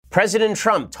President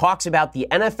Trump talks about the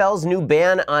NFL's new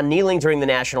ban on kneeling during the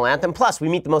national anthem. Plus, we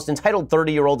meet the most entitled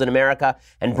 30-year-old in America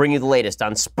and bring you the latest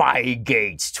on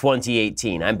Spygate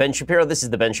 2018. I'm Ben Shapiro. This is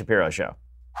The Ben Shapiro Show.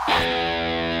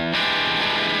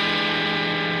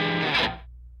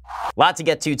 Lot to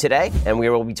get to today, and we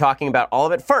will be talking about all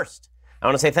of it. First, I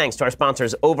want to say thanks to our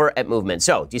sponsors over at Movement.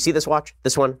 So, do you see this watch?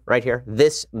 This one right here?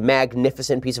 This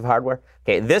magnificent piece of hardware?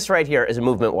 Okay, this right here is a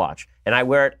Movement watch, and I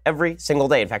wear it every single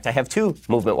day. In fact, I have two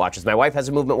Movement watches. My wife has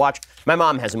a Movement watch. My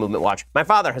mom has a Movement watch. My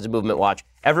father has a Movement watch.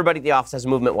 Everybody at the office has a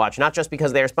Movement watch, not just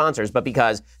because they are sponsors, but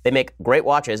because they make great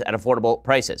watches at affordable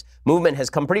prices. Movement has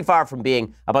come pretty far from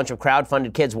being a bunch of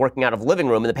crowd-funded kids working out of a living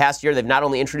room. In the past year, they've not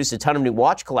only introduced a ton of new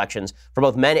watch collections for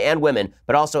both men and women,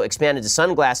 but also expanded to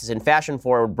sunglasses and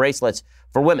fashion-forward bracelets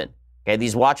for women. Okay,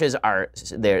 these watches are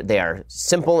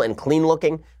simple and clean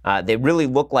looking. They really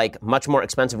look like much more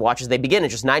expensive watches. They begin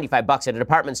at just $95 at a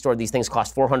department store. These things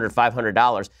cost $400,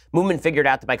 $500. Movement figured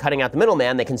out that by cutting out the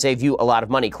middleman, they can save you a lot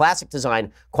of money. Classic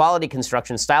design, quality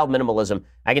construction, styled minimalism.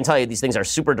 I can tell you these things are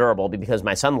super durable because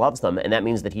my son loves them, and that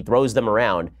means that he throws them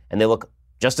around, and they look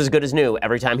just as good as new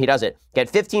every time he does it. Get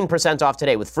 15% off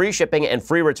today with free shipping and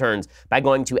free returns by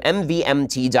going to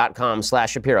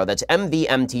mvmt.com/Shapiro. That's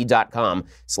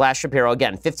mvmt.com/Shapiro.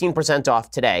 Again, 15% off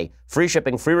today. Free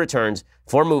shipping, free returns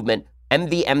for Movement.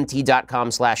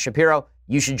 mvmt.com/Shapiro.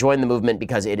 You should join the movement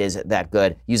because it is that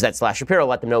good. Use that /Shapiro.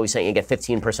 Let them know we sent you and get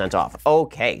 15% off.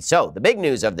 Okay, so the big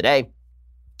news of the day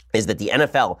is that the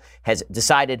NFL has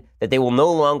decided that they will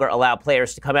no longer allow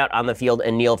players to come out on the field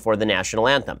and kneel for the national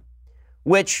anthem,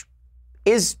 which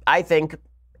is, I think,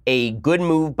 a good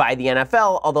move by the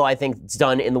NFL, although I think it's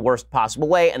done in the worst possible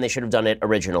way, and they should have done it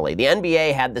originally. The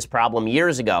NBA had this problem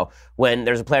years ago when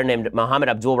there's a player named Mahmoud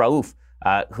Abdul-Rauf,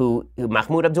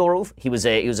 he was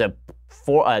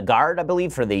a guard, I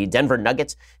believe, for the Denver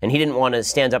Nuggets, and he didn't want to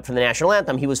stand up for the national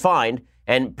anthem. He was fined,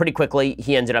 and pretty quickly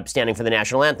he ended up standing for the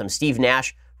national anthem. Steve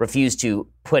Nash refused to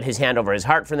put his hand over his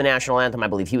heart for the national anthem. I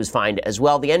believe he was fined as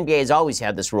well. The NBA has always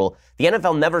had this rule. The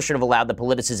NFL never should have allowed the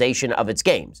politicization of its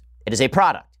games. It is a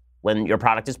product. When your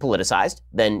product is politicized,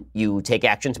 then you take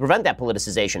action to prevent that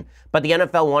politicization. But the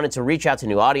NFL wanted to reach out to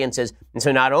new audiences, and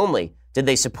so not only did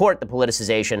they support the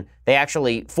politicization, they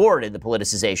actually forwarded the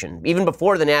politicization. Even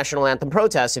before the national anthem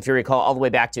protests, if you recall, all the way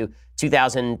back to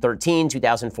 2013,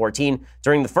 2014,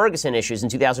 during the Ferguson issues in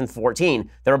 2014,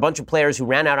 there were a bunch of players who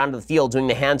ran out onto the field doing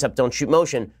the hands up, don't shoot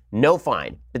motion, no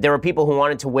fine. But there were people who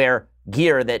wanted to wear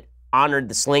gear that honored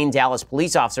the slain Dallas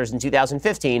police officers in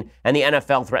 2015, and the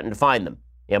NFL threatened to fine them.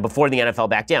 Before the NFL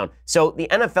backed down. So the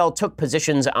NFL took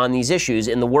positions on these issues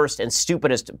in the worst and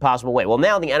stupidest possible way. Well,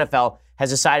 now the NFL has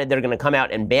decided they're going to come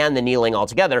out and ban the kneeling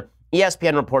altogether.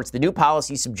 ESPN reports the new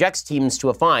policy subjects teams to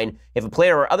a fine if a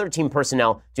player or other team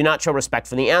personnel do not show respect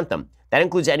for the anthem. That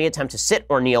includes any attempt to sit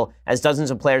or kneel, as dozens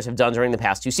of players have done during the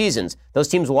past two seasons. Those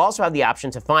teams will also have the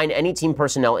option to fine any team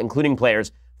personnel, including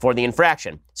players, for the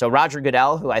infraction. So Roger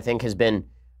Goodell, who I think has been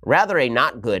rather a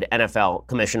not good NFL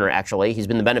commissioner, actually. He's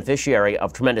been the beneficiary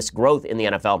of tremendous growth in the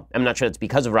NFL. I'm not sure it's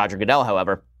because of Roger Goodell,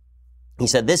 however. He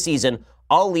said this season,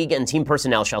 all league and team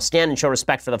personnel shall stand and show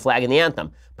respect for the flag and the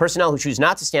anthem. Personnel who choose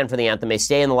not to stand for the anthem may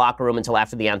stay in the locker room until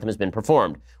after the anthem has been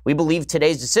performed. We believe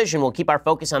today's decision will keep our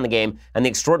focus on the game and the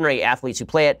extraordinary athletes who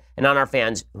play it and on our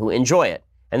fans who enjoy it.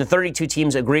 And the 32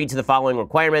 teams agreed to the following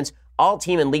requirements. All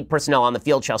team and league personnel on the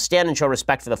field shall stand and show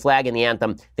respect for the flag and the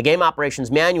anthem. The game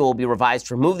operations manual will be revised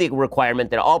to remove the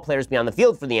requirement that all players be on the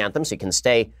field for the anthem, so you can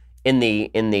stay in the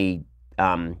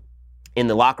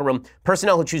locker room.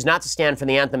 Personnel who choose not to stand for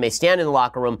the anthem may stand in the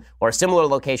locker room or a similar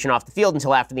location off the field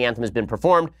until after the anthem has been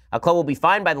performed. A club will be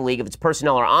fined by the league if its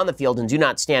personnel are on the field and do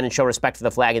not stand and show respect for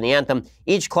the flag and the anthem.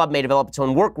 Each club may develop its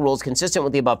own work rules consistent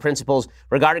with the above principles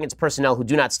regarding its personnel who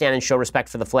do not stand and show respect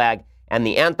for the flag and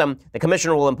the anthem. The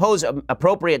commissioner will impose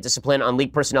appropriate discipline on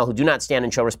league personnel who do not stand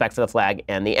and show respect for the flag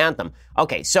and the anthem.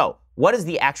 Okay, so what is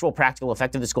the actual practical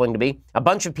effect of this going to be? A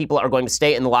bunch of people are going to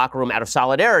stay in the locker room out of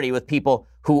solidarity with people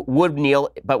who would kneel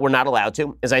but were not allowed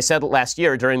to. As I said last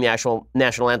year during the actual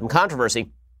national anthem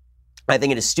controversy, I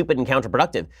think it is stupid and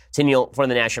counterproductive to kneel for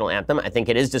the national anthem. I think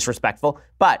it is disrespectful,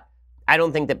 but I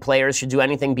don't think that players should do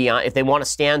anything beyond. If they want to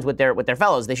stand with their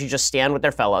fellows, they should just stand with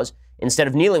their fellows. Instead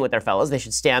of kneeling with their fellows, they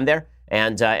should stand there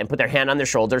and put their hand on their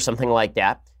shoulder, something like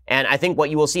that. And I think what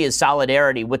you will see is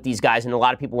solidarity with these guys, and a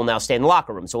lot of people will now stay in the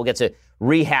locker room. So we'll get to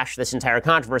rehash this entire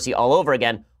controversy all over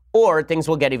again, or things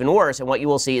will get even worse, and what you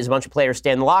will see is a bunch of players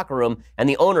stay in the locker room, and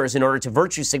the owners, in order to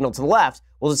virtue signal to the left,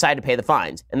 will decide to pay the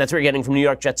fines. And that's what you're getting from New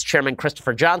York Jets chairman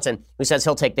Christopher Johnson, who says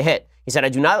he'll take the hit. He said, I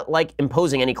do not like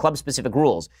imposing any club-specific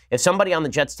rules. If somebody on the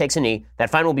Jets takes a knee,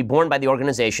 that fine will be borne by the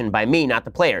organization, by me, not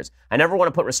the players. I never want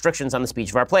to put restrictions on the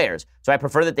speech of our players. So I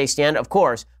prefer that they stand, of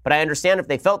course, but I understand if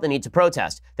they felt the need to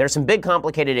protest. There are some big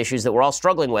complicated issues that we're all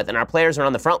struggling with, and our players are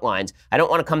on the front lines. I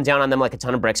don't want to come down on them like a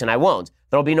ton of bricks, and I won't.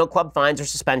 There will be no club fines or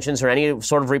suspensions or any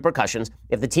sort of repercussions.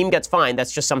 If the team gets fined,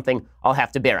 that's just something I'll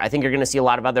have to bear. I think you're going to see a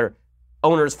lot of other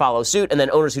owners follow suit, and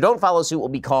then owners who don't follow suit will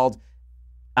be called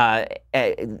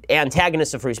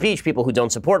antagonists of free speech, people who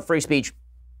don't support free speech,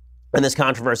 and this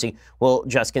controversy will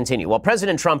just continue. Well,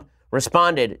 President Trump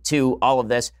responded to all of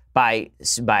this by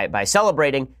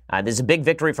celebrating. This is a big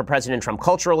victory for President Trump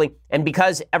culturally, and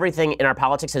because everything in our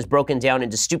politics has broken down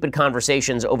into stupid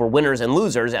conversations over winners and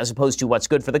losers as opposed to what's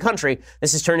good for the country,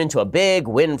 this has turned into a big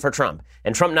win for Trump.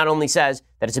 And Trump not only says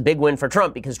that it's a big win for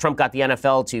Trump because Trump got the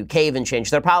NFL to cave and change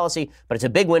their policy, but it's a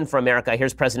big win for America.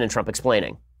 Here's President Trump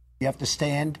explaining. You have to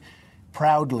stand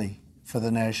proudly for the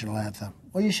national anthem.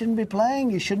 Well, you shouldn't be playing.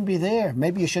 You shouldn't be there.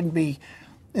 Maybe you shouldn't be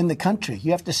in the country.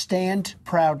 You have to stand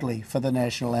proudly for the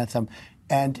national anthem.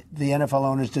 And the NFL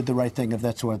owners did the right thing if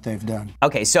that's what they've done.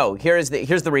 Okay, so here's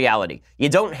the reality. You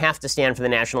don't have to stand for the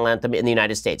national anthem in the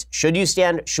United States. Should you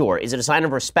stand? Sure. Is it a sign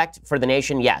of respect for the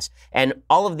nation? Yes. And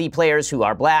all of the players who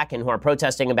are black and who are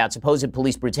protesting about supposed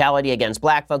police brutality against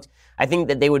black folks, I think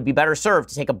that they would be better served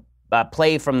to take a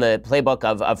play from the playbook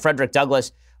of Frederick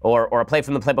Douglass or a play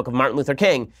from the playbook of Martin Luther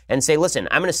King and say, listen,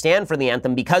 I'm going to stand for the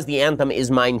anthem because the anthem is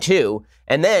mine too.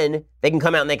 And then they can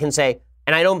come out and they can say,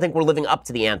 and I don't think we're living up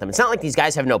to the anthem. It's not like these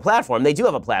guys have no platform. They do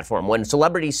have a platform. When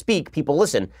celebrities speak, people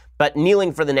listen. But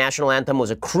kneeling for the national anthem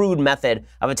was a crude method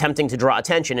of attempting to draw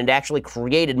attention and actually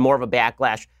created more of a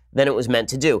backlash than it was meant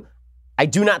to do. I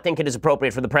do not think it is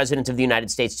appropriate for the President of the United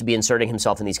States to be inserting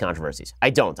himself in these controversies. I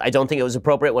don't. I don't think it was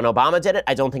appropriate when Obama did it.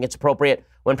 I don't think it's appropriate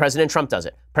when President Trump does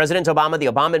it. President Obama, the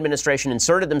Obama administration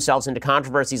inserted themselves into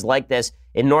controversies like this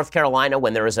in North Carolina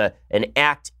when there was an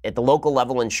act at the local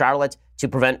level in Charlotte to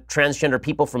prevent transgender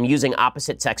people from using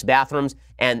opposite-sex bathrooms.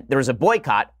 And there was a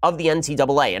boycott of the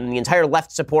NCAA, and the entire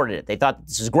left supported it. They thought that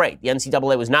this is great. The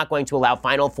NCAA was not going to allow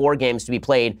Final Four games to be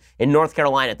played in North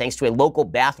Carolina thanks to a local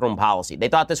bathroom policy. They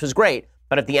thought this was great,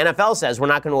 but if the NFL says we're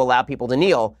not going to allow people to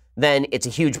kneel, then it's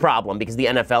a huge problem because the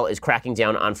NFL is cracking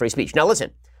down on free speech. Now listen,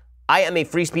 I am a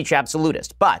free speech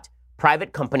absolutist, but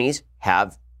private companies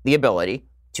have the ability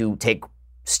to take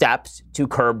steps to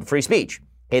curb free speech.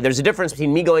 Okay, there's a difference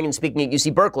between me going and speaking at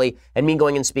UC Berkeley and me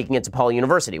going and speaking at DePaul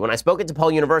University. When I spoke at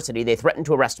DePaul University, they threatened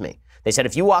to arrest me. They said,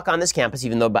 if you walk on this campus,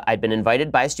 even though I'd been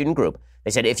invited by a student group,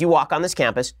 they said, if you walk on this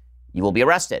campus, you will be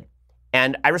arrested.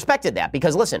 And I respected that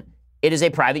because, listen, it is a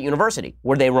private university.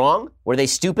 Were they wrong? Were they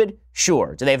stupid?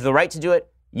 Sure. Do they have the right to do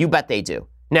it? You bet they do.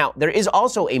 Now, there is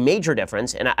also a major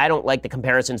difference, and I don't like the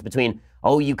comparisons between,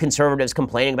 oh, you conservatives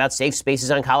complaining about safe spaces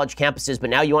on college campuses, but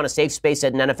now you want a safe space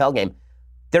at an NFL game.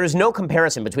 There is no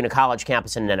comparison between a college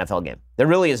campus and an NFL game. There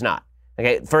really is not.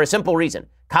 Okay, for a simple reason.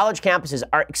 College campuses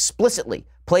are explicitly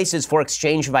places for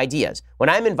exchange of ideas. When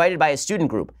I'm invited by a student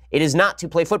group, it is not to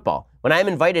play football. When I'm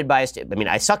invited by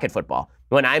I suck at football.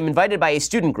 When I'm invited by a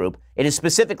student group, it is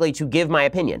specifically to give my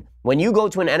opinion. When you go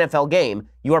to an NFL game,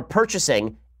 you are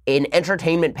purchasing an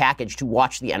entertainment package to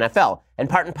watch the NFL. And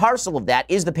part and parcel of that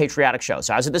is the patriotic show.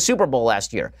 So I was at the Super Bowl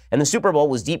last year, and the Super Bowl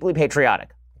was deeply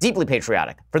patriotic. Deeply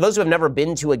patriotic. For those who have never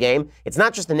been to a game, it's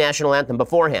not just the national anthem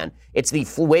beforehand. It's the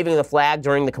waving of the flag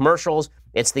during the commercials.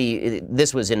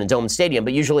 This was in a domed stadium,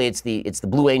 but usually it's the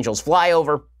Blue Angels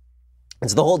flyover.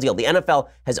 It's the whole deal. The NFL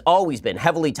has always been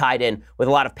heavily tied in with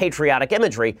a lot of patriotic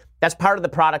imagery. That's part of the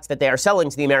product that they are selling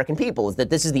to the American people, is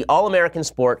that this is the all-American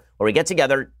sport where we get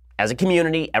together as a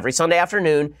community every Sunday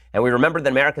afternoon, and we remember that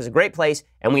America is a great place,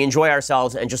 and we enjoy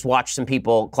ourselves and just watch some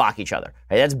people clock each other.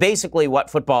 Right? That's basically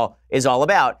what football is all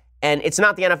about, and it's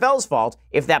not the NFL's fault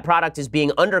if that product is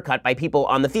being undercut by people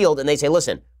on the field, and they say,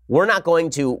 listen, we're not going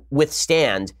to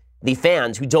withstand the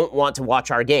fans who don't want to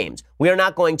watch our games. We are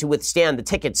not going to withstand the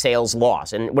ticket sales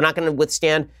loss, and we're not going to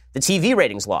withstand the TV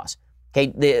ratings loss.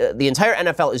 Okay, the entire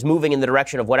NFL is moving in the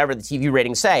direction of whatever the TV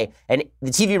ratings say, and the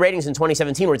TV ratings in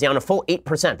 2017 were down a full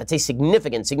 8%. That's a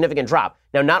significant, significant drop.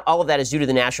 Now, not all of that is due to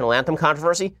the national anthem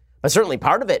controversy, but certainly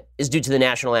part of it is due to the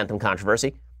national anthem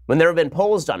controversy. When there have been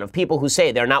polls done of people who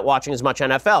say they're not watching as much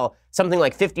NFL, something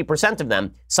like 50% of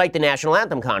them cite the national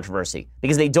anthem controversy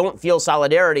because they don't feel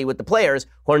solidarity with the players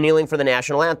who are kneeling for the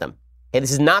national anthem. Okay,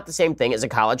 this is not the same thing as a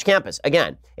college campus.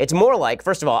 Again, it's more like,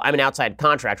 first of all, I'm an outside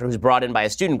contractor who's brought in by a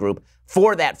student group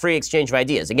for that free exchange of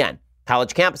ideas. Again,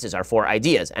 college campuses are for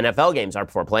ideas. NFL games are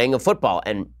for playing of football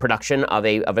and production of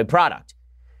a product.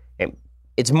 Okay,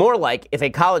 it's more like if a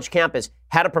college campus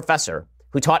had a professor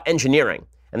who taught engineering,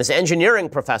 And this engineering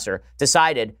professor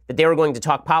decided that they were going to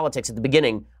talk politics at the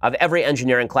beginning of every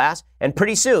engineering class. And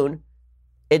pretty soon,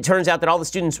 it turns out that all the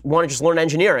students want to just learn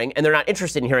engineering and they're not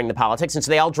interested in hearing the politics. And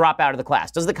so they all drop out of the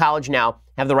class. Does the college now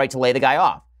have the right to lay the guy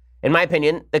off? In my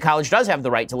opinion, the college does have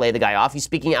the right to lay the guy off. He's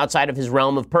speaking outside of his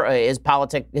realm of his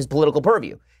political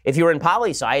purview. If you were in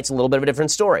poli-sci, it's a little bit of a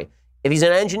different story. If he's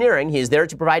in engineering, he is there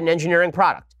to provide an engineering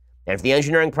product. And if the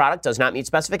engineering product does not meet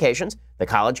specifications, the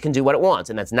college can do what it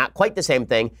wants. And that's not quite the same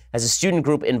thing as a student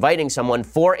group inviting someone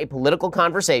for a political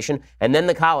conversation and then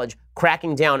the college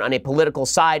cracking down on a political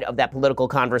side of that political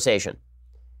conversation.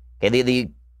 Okay,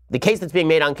 the case that's being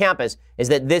made on campus is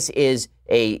that this is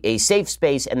a safe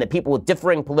space and that people with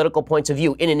differing political points of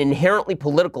view in an inherently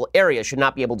political area should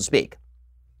not be able to speak.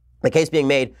 The case being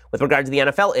made with regard to the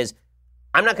NFL is,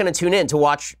 I'm not going to tune in to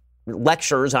watch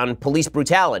lectures on police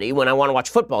brutality when I want to watch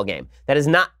a football game. That is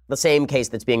not the same case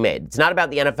that's being made. It's not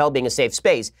about the NFL being a safe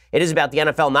space. It is about the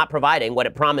NFL not providing what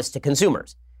it promised to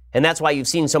consumers. And that's why you've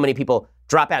seen so many people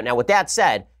drop out. Now, with that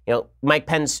said, Mike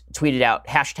Pence tweeted out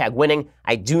 #winning.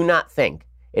 I do not think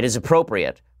it is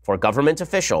appropriate for government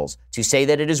officials to say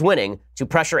that it is winning to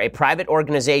pressure a private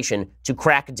organization to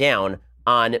crack down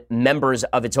on members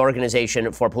of its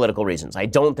organization for political reasons. I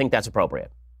don't think that's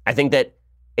appropriate. I think that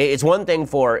it's one thing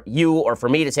for you or for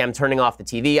me to say I'm turning off the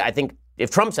TV. I think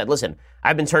if Trump said, listen,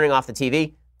 I've been turning off the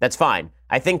TV, that's fine.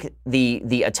 I think the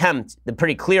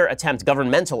pretty clear attempt,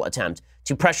 governmental attempt,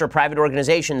 to pressure private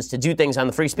organizations to do things on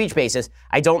the free speech basis,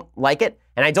 I don't like it.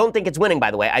 And I don't think it's winning,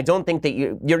 by the way. I don't think that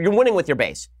you're winning with your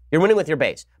base. You're winning with your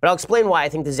base. But I'll explain why I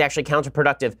think this is actually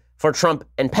counterproductive for Trump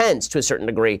and Pence to a certain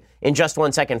degree in just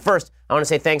 1 second. First, I want to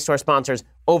say thanks to our sponsors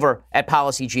over at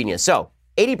Policy Genius. So,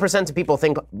 80% of people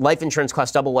think life insurance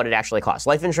costs double what it actually costs.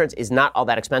 Life insurance is not all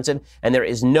that expensive, and there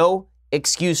is no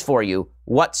excuse for you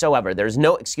whatsoever. There's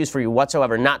no excuse for you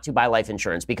whatsoever not to buy life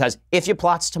insurance, because if you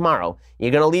plots tomorrow,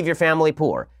 you're going to leave your family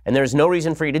poor. And there's no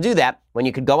reason for you to do that when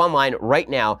you could go online right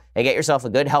now and get yourself a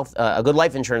good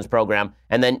life insurance program,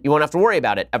 and then you won't have to worry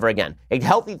about it ever again. A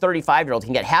healthy 35-year-old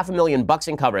can get $500,000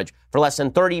 in coverage for less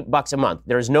than $30 a month.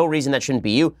 There is no reason that shouldn't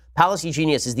be you. Policy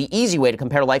Genius is the easy way to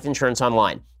compare life insurance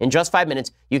online. In just 5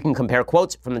 minutes, you can compare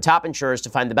quotes from the top insurers to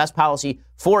find the best policy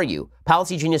for you.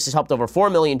 Policy Genius has helped over 4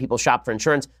 million people shop for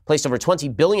insurance, placed over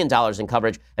 $20 billion in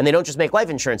coverage, and they don't just make life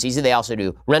insurance easy, they also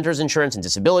do renter's insurance and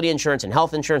disability insurance and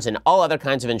health insurance and all other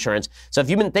kinds of insurance. So if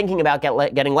you've been thinking about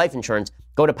getting life insurance,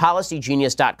 go to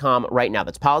policygenius.com right now.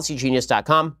 That's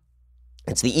policygenius.com.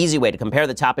 It's the easy way to compare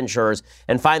the top insurers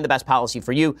and find the best policy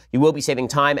for you. You will be saving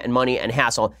time and money and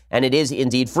hassle, and it is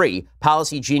indeed free.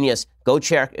 Policy Genius, go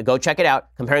check it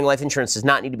out. Comparing life insurance does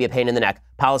not need to be a pain in the neck.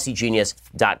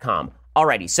 Policygenius.com.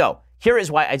 Alrighty, so here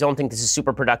is why I don't think this is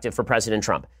super productive for President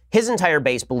Trump. His entire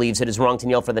base believes it is wrong to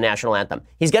kneel for the national anthem.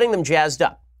 He's getting them jazzed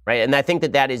up, right? And I think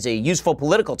that is a useful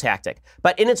political tactic.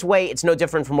 But in its way, it's no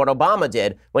different from what Obama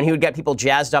did when he would get people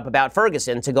jazzed up about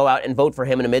Ferguson to go out and vote for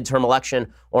him in a midterm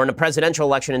election or in a presidential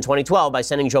election in 2012 by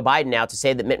sending Joe Biden out to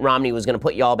say that Mitt Romney was going to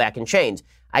put you all back in chains.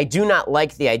 I do not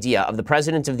like the idea of the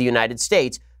President of the United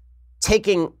States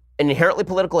taking an inherently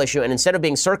political issue and instead of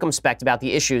being circumspect about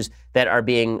the issues that are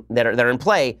in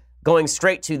play, going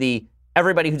straight to the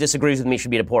everybody who disagrees with me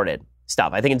should be deported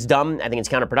stuff. I think it's dumb. I think it's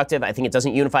counterproductive. I think it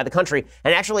doesn't unify the country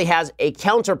and actually has a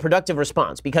counterproductive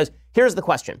response, because here's the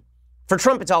question. For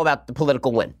Trump, it's all about the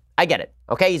political win. I get it.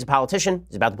 Okay, he's a politician.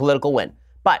 He's about the political win.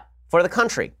 But for the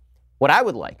country, what I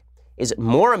would like is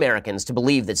more Americans to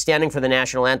believe that standing for the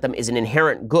national anthem is an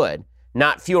inherent good,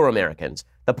 not fewer Americans.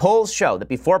 The polls show that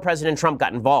before President Trump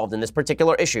got involved in this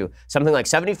particular issue, something like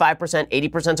 75%,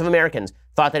 80% of Americans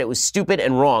thought that it was stupid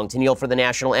and wrong to kneel for the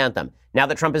national anthem. Now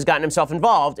that Trump has gotten himself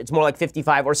involved, it's more like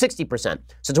 55 or 60%.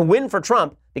 So it's a win for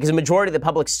Trump because a majority of the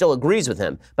public still agrees with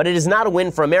him. But it is not a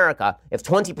win for America if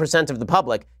 20% of the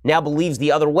public now believes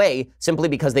the other way simply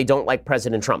because they don't like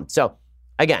President Trump. So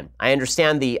again, I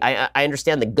understand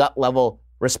the gut level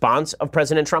response of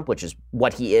President Trump, which is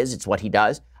what he is. It's what he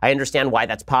does. I understand why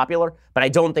that's popular, but I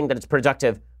don't think that it's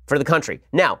productive for the country.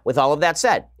 Now, with all of that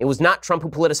said, it was not Trump who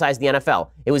politicized the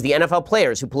NFL. It was the NFL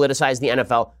players who politicized the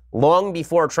NFL long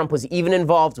before Trump was even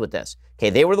involved with this. Okay,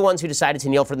 they were the ones who decided to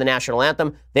kneel for the national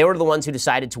anthem. They were the ones who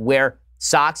decided to wear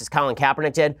socks, as Colin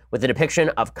Kaepernick did, with the depiction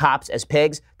of cops as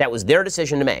pigs. That was their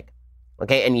decision to make.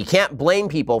 Okay, and you can't blame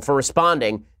people for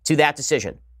responding to that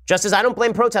decision. Just as I don't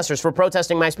blame protesters for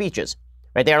protesting my speeches.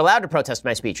 Right? They are allowed to protest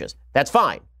my speeches. That's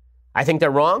fine. I think they're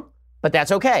wrong, but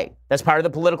that's okay. That's part of the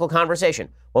political conversation.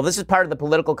 Well, this is part of the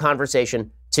political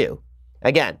conversation, too.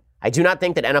 Again, I do not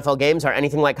think that NFL games are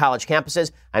anything like college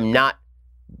campuses. I'm not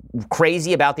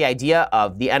crazy about the idea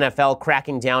of the NFL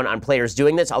cracking down on players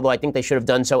doing this, although I think they should have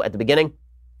done so at the beginning.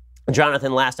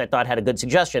 Jonathan Last, I thought, had a good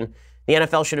suggestion. The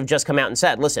NFL should have just come out and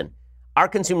said, listen, our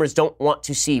consumers don't want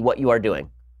to see what you are doing.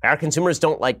 Our consumers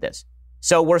don't like this.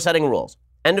 So we're setting rules.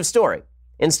 End of story.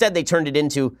 Instead, they turned it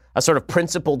into a sort of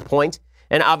principled point.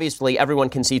 And obviously, everyone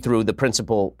can see through the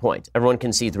principal point. Everyone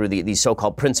can see through the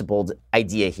so-called principled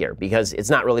idea here, because it's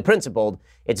not really principled.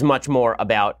 It's much more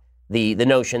about the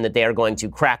notion that they are going to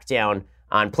crack down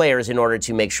on players in order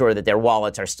to make sure that their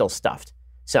wallets are still stuffed.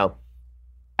 So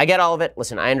I get all of it.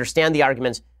 Listen, I understand the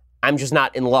arguments. I'm just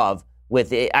not in love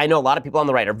with it. I know a lot of people on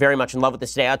the right are very much in love with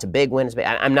this today. Oh, it's a big win.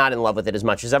 I'm not in love with it as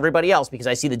much as everybody else, because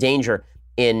I see the danger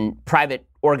in private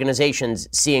organizations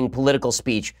seeing political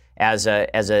speech as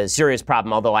a serious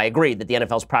problem, although I agree that the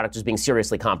NFL's product is being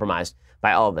seriously compromised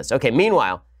by all of this. Okay,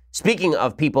 meanwhile, speaking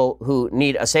of people who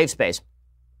need a safe space,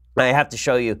 I have to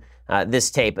show you this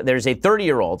tape. There's a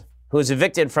 30-year-old who was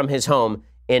evicted from his home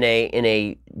in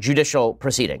a judicial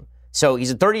proceeding. So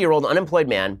he's a 30-year-old unemployed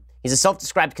man. He's a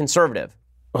self-described conservative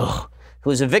who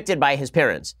was evicted by his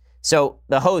parents. So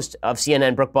the host of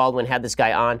CNN, Brooke Baldwin, had this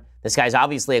guy on. This guy's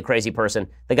obviously a crazy person.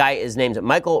 The guy is named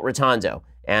Michael Rotondo,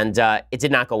 and it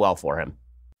did not go well for him.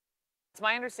 It's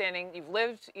my understanding you've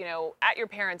lived, at your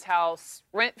parents' house,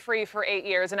 rent-free for 8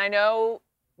 years, and I know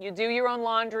you do your own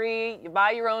laundry, you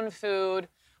buy your own food,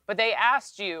 but they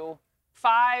asked you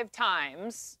 5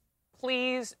 times,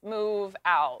 please move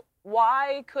out.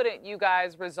 Why couldn't you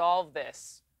guys resolve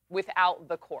this without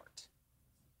the court?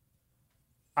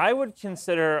 I would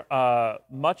consider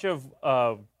much of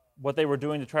what they were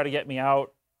doing to try to get me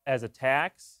out as a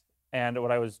tax, and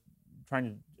what I was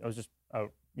just. I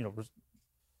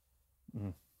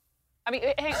mean,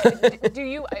 hey, do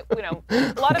you,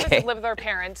 a lot of us live with our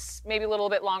parents, maybe a little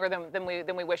bit longer than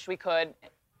we wish we could.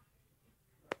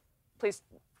 Please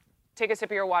take a sip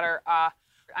of your water.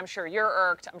 I'm sure you're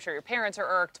irked. I'm sure your parents are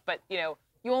irked, but, you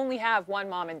only have one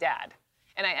mom and dad.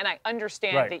 And I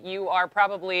understand that you are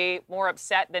probably more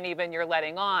upset than even you're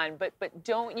letting on, but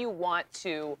don't you want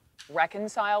to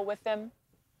reconcile with them?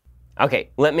 Okay,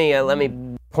 let me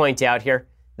point out here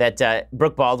that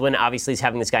Brooke Baldwin obviously is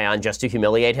having this guy on just to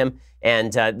humiliate him,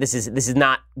 and this is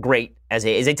not great as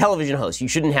a television host. You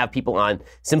shouldn't have people on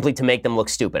simply to make them look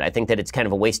stupid. I think that it's kind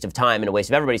of a waste of time and a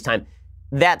waste of everybody's time.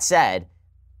 That said,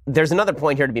 there's another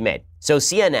point here to be made. So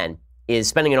CNN is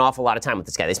spending an awful lot of time with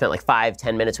this guy. They spent like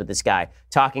 5-10 minutes with this guy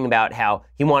talking about how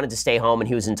he wanted to stay home and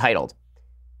he was entitled.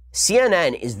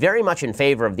 CNN is very much in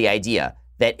favor of the idea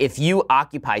that if you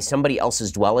occupy somebody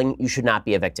else's dwelling, you should not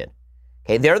be evicted.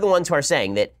 Okay, they're the ones who are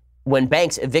saying that when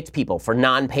banks evict people for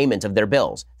non-payment of their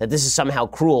bills, that this is somehow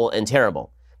cruel and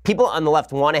terrible. People on the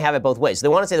left want to have it both ways. They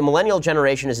want to say the millennial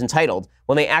generation is entitled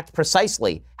when they act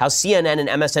precisely how CNN and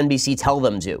MSNBC tell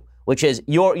them to, which is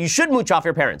you should mooch off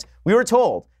your parents. We were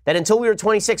told that until we were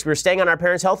 26, we were staying on our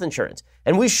parents' health insurance,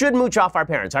 and we should mooch off our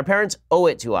parents. Our parents owe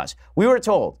it to us. We were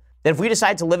told that if we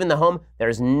decide to live in the home,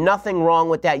 there's nothing wrong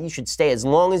with that. You should stay as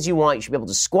long as you want. You should be able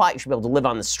to squat. You should be able to live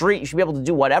on the street. You should be able to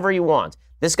do whatever you want.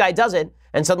 This guy does it,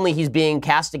 and suddenly he's being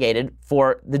castigated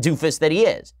for the doofus that he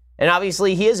is. And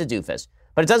obviously he is a doofus.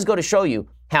 But it does go to show you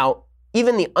how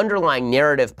even the underlying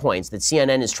narrative points that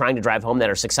CNN is trying to drive home that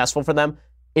are successful for them,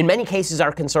 in many cases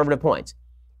are conservative points.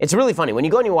 It's really funny. When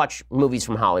you go and you watch movies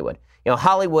from Hollywood,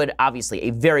 Hollywood, obviously, a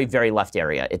very, very left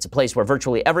area. It's a place where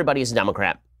virtually everybody is a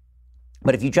Democrat.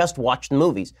 But if you just watch the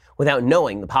movies without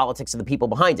knowing the politics of the people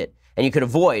behind it, and you could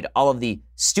avoid all of the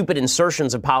stupid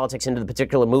insertions of politics into the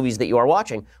particular movies that you are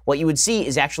watching, what you would see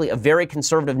is actually a very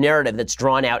conservative narrative that's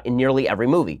drawn out in nearly every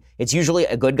movie. It's usually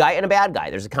a good guy and a bad guy.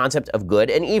 There's a concept of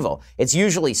good and evil. It's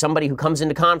usually somebody who comes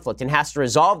into conflict and has to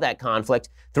resolve that conflict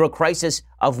through a crisis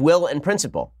of will and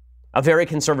principle. A very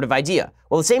conservative idea.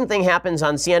 Well, the same thing happens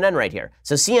on CNN right here.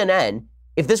 So CNN,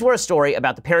 if this were a story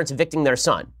about the parents evicting their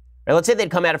son, or let's say they'd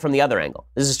come at it from the other angle.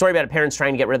 This is a story about parents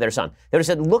trying to get rid of their son. They would have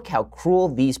said, look how cruel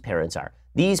these parents are.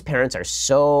 These parents are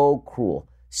so cruel,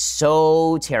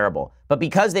 so terrible. But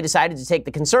because they decided to take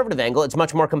the conservative angle, it's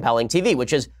much more compelling TV,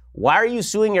 which is, why are you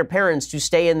suing your parents to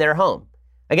stay in their home?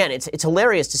 Again, it's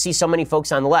hilarious to see so many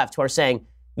folks on the left who are saying,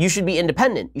 you should be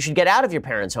independent. You should get out of your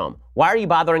parents' home. Why are you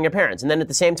bothering your parents? And then at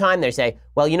the same time, they say,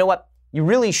 well, you know what? You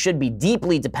really should be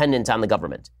deeply dependent on the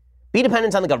government. Be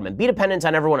dependent on the government. Be dependent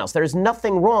on everyone else. There's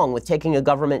nothing wrong with taking a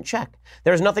government check.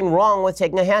 There's nothing wrong with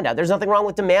taking a handout. There's nothing wrong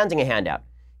with demanding a handout.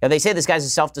 Now, they say this guy's a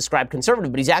self-described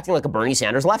conservative, but he's acting like a Bernie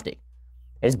Sanders lefty.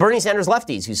 And it's Bernie Sanders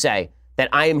lefties who say that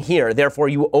I am here, therefore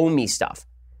you owe me stuff.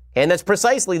 And that's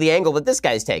precisely the angle that this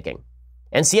guy's taking.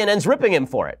 And CNN's ripping him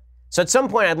for it. So at some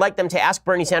point, I'd like them to ask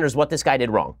Bernie Sanders what this guy did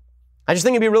wrong. I just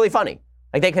think it'd be really funny.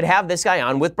 Like, they could have this guy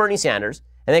on with Bernie Sanders,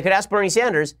 and they could ask Bernie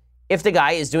Sanders if the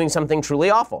guy is doing something truly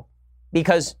awful.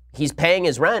 Because he's paying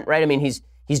his rent, right? I mean,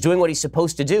 He's doing what he's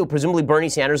supposed to do. Presumably Bernie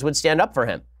Sanders would stand up for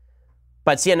him.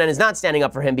 But CNN is not standing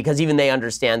up for him because even they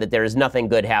understand that there is nothing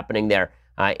good happening there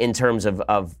in terms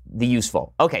of the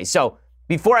useful. Okay, so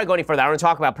before I go any further, I want to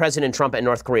talk about President Trump and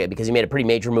North Korea because he made a pretty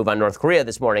major move on North Korea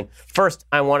this morning. First,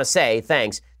 I want to say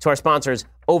thanks to our sponsors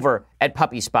over at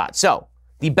Puppy Spot. So,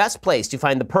 the best place to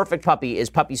find the perfect puppy is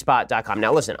puppyspot.com.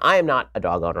 Now, listen, I am not a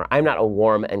dog owner. I'm not a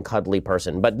warm and cuddly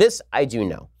person, but this I do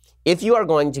know. If you are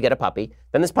going to get a puppy,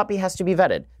 then this puppy has to be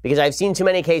vetted because I've seen too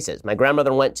many cases. My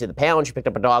grandmother went to the pound. She picked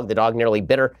up a dog. The dog nearly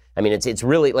bit her. I mean, it's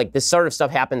really like this sort of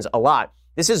stuff happens a lot.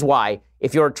 This is why,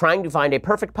 if you're trying to find a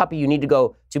perfect puppy, you need to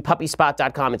go to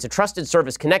puppyspot.com. It's a trusted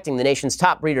service connecting the nation's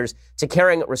top breeders to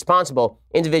caring, responsible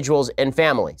individuals and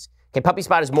families. Okay, Puppy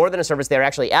Spot is more than a service. They're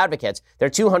actually advocates. Their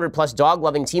 200-plus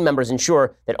dog-loving team members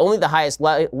ensure that only the highest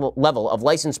level of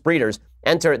licensed breeders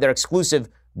enter their exclusive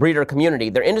breeder community.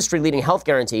 Their industry-leading health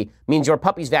guarantee means your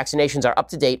puppy's vaccinations are up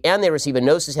to date and they receive a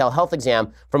nose-to-tail health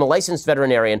exam from a licensed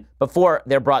veterinarian before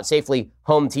they're brought safely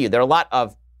home to you. There are a lot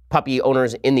of puppy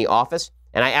owners in the office,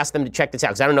 and I asked them to check this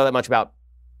out because I don't know that much about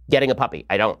getting a puppy.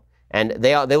 I don't. And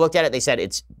they looked at it. They said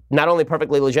it's not only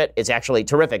perfectly legit, it's actually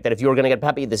terrific that if you were going to get a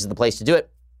puppy, this is the place to do it.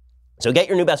 So get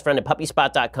your new best friend at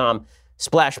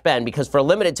puppyspot.com/Ben because for a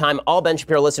limited time, all Ben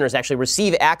Shapiro listeners actually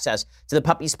receive access to the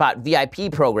Puppy Spot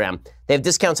VIP program. They have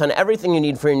discounts on everything you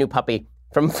need for your new puppy,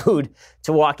 from food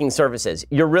to walking services.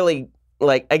 You're really,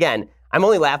 like, again, I'm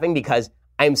only laughing because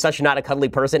I'm such not a cuddly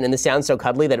person, and this sounds so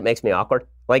cuddly that it makes me awkward.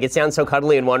 Like, it sounds so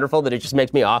cuddly and wonderful that it just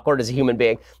makes me awkward as a human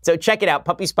being. So check it out,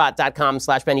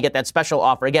 puppyspot.com/Ben. You get that special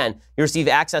offer. Again, you receive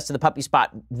access to the Puppy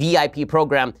Spot VIP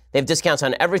program. They have discounts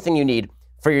on everything you need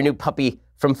for your new puppy,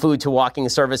 from food to walking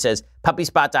services.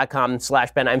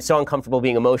 Puppyspot.com/Ben. I'm so uncomfortable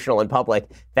being emotional in public.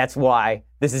 That's why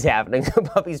this is happening.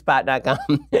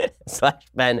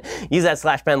 Puppyspot.com/Ben. Use that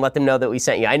 /Ben. Let them know that we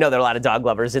sent you. I know there are a lot of dog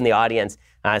lovers in the audience,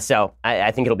 so I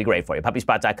think it'll be great for you.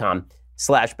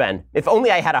 Puppyspot.com/Ben. If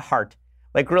only I had a heart.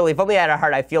 Like, really, if only I had a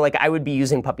heart, I feel like I would be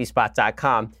using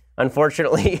puppyspot.com.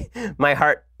 Unfortunately, my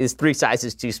heart is 3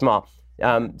 sizes too small.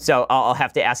 So I'll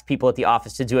have to ask people at the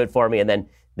office to do it for me, and then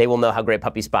they will know how great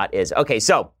Puppy Spot is. Okay,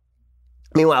 so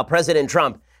meanwhile, President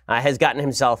Trump has gotten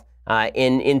himself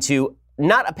into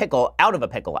not a pickle, out of a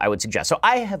pickle, I would suggest. So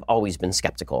I have always been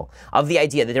skeptical of the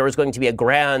idea that there was going to be a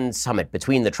grand summit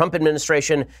between the Trump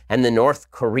administration and the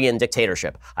North Korean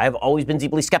dictatorship. I have always been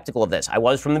deeply skeptical of this. I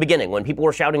was from the beginning. When people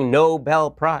were shouting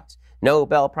Nobel Prize,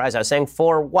 Nobel Prize, I was saying,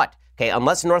 for what? Okay,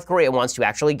 unless North Korea wants to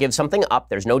actually give something up,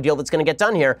 there's no deal that's going to get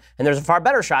done here, and there's a far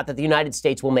better shot that the United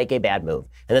States will make a bad move,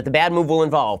 and that the bad move will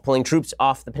involve pulling troops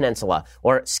off the peninsula,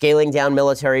 or scaling down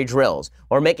military drills,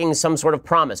 or making some sort of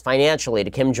promise financially to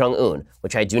Kim Jong-un,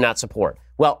 which I do not support.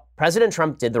 Well, President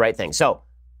Trump did the right thing. So,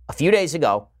 a few days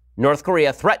ago, North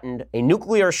Korea threatened a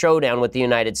nuclear showdown with the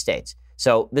United States.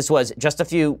 So this was just a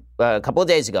couple of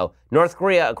days ago. North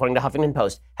Korea, according to Huffington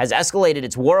Post, has escalated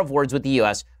its war of words with the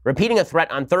U.S., repeating a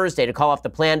threat on Thursday to call off the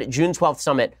planned June 12th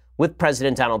summit with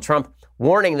President Donald Trump,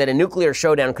 warning that a nuclear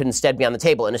showdown could instead be on the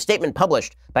table. In a statement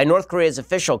published by North Korea's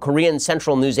official Korean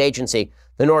Central News Agency,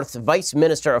 the North's Vice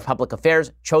Minister of Public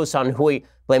Affairs, Cho Sun-hui,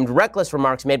 blamed reckless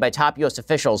remarks made by top U.S.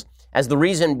 officials as the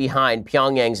reason behind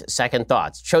Pyongyang's second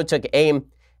thoughts. Cho took aim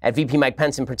at VP Mike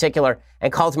Pence in particular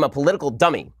and called him a political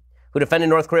dummy who defended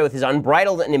North Korea with his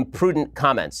unbridled and impudent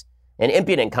comments.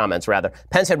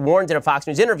 Pence had warned in a Fox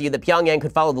News interview that Pyongyang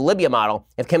could follow the Libya model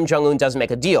if Kim Jong-un doesn't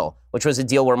make a deal, which was a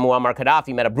deal where Muammar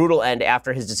Gaddafi met a brutal end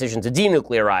after his decision to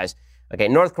denuclearize. Okay,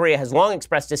 North Korea has long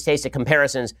expressed distaste at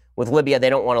comparisons with Libya. They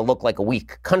don't want to look like a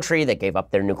weak country that gave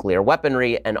up their nuclear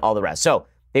weaponry and all the rest. So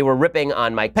they were ripping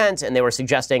on Mike Pence, and they were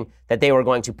suggesting that they were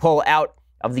going to pull out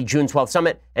of the June 12th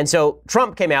summit. And so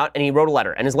Trump came out and he wrote a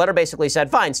letter, and his letter basically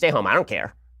said, fine, stay home, I don't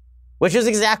care. Which is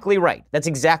exactly right. That's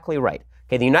exactly right.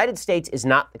 Okay, the United States is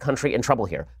not the country in trouble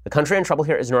here. The country in trouble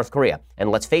here is North Korea.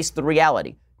 And let's face the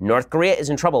reality. North Korea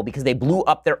is in trouble because they blew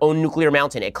up their own nuclear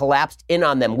mountain. It collapsed in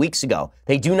on them weeks ago.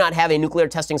 They do not have a nuclear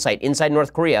testing site inside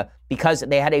North Korea because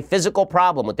they had a physical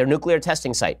problem with their nuclear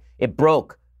testing site. It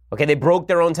broke. Okay, they broke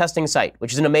their own testing site,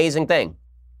 which is an amazing thing.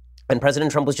 And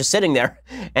President Trump was just sitting there.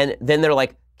 And then they're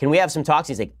like, can we have some talks?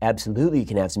 He's like, absolutely, you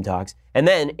can have some talks. And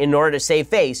then, in order to save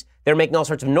face, they're making all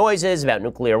sorts of noises about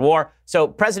nuclear war. So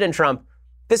President Trump,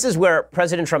 this is where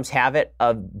President Trump's habit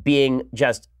of being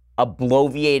just a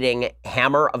bloviating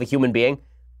hammer of a human being,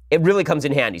 it really comes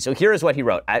in handy. So here is what he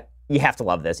wrote. You have to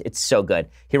love this. It's so good.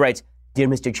 He writes, Dear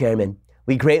Mr. Chairman,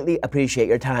 we greatly appreciate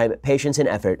your time, patience, and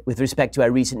effort with respect to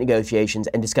our recent negotiations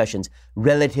and discussions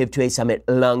relative to a summit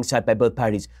long sought by both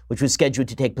parties, which was scheduled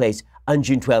to take place on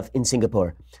June 12th in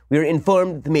Singapore. We were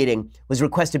informed that the meeting was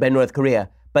requested by North Korea,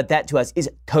 but that to us is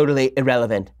totally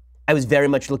irrelevant. I was very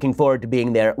much looking forward to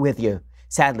being there with you.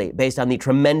 Sadly, based on the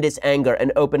tremendous anger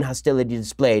and open hostility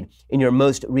displayed in your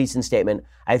most recent statement,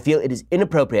 I feel it is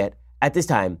inappropriate at this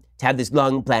time to have this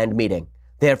long-planned meeting.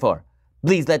 Therefore,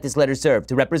 please let this letter serve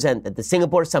to represent that the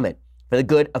Singapore summit, for the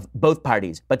good of both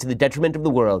parties, but to the detriment of the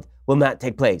world, will not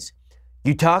take place.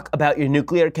 You talk about your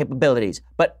nuclear capabilities,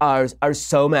 but ours are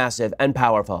so massive and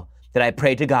powerful that I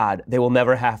pray to God they will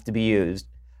never have to be used.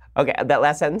 Okay, that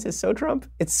last sentence is so Trump.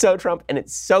 It's so Trump, and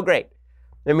it's so great.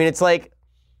 I mean, it's like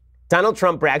Donald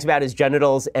Trump brags about his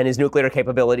genitals and his nuclear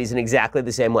capabilities in exactly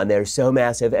the same one. They're so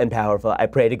massive and powerful. I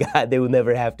pray to God they will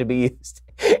never have to be used.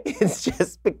 It's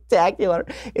just spectacular.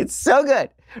 It's so good.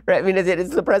 Right? I mean,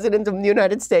 it's the president of the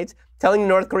United States telling the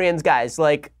North Koreans, guys,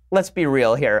 like, let's be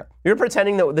real here. You're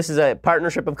pretending that this is a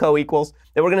partnership of co-equals,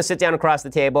 that we're going to sit down across the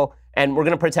table and we're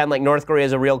going to pretend like North Korea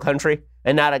is a real country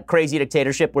and not a crazy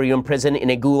dictatorship where you imprison in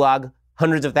a gulag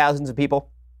hundreds of thousands of people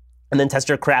and then test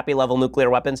your crappy level nuclear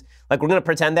weapons. Like, we're going to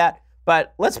pretend that.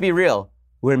 But let's be real.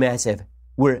 We're massive.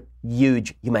 We're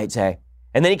huge, you might say.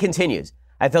 And then he continues.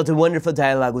 I felt a wonderful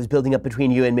dialogue was building up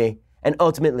between you and me. And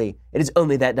ultimately, it is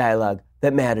only that dialogue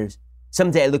that matters.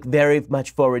 Someday I look very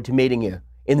much forward to meeting you.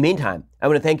 In the meantime, I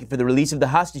want to thank you for the release of the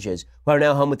hostages who are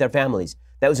now home with their families.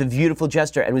 That was a beautiful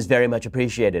gesture and was very much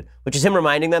appreciated, which is him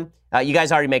reminding them, you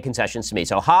guys already made concessions to me,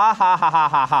 so ha, ha, ha, ha,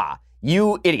 ha, ha.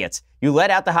 You idiots. You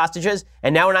let out the hostages,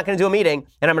 and now we're not going to do a meeting,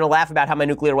 and I'm going to laugh about how my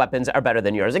nuclear weapons are better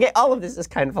than yours. Okay, all of this is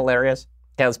kind of hilarious.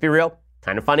 Okay, let's be real.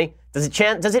 Kind of funny. Does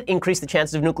it increase the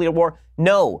chances of nuclear war?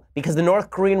 No, because the North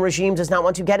Korean regime does not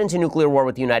want to get into nuclear war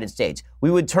with the United States.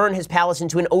 We would turn his palace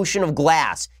into an ocean of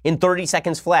glass in 30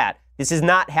 seconds flat. This is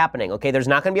not happening, okay? There's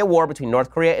not going to be a war between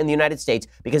North Korea and the United States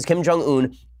because Kim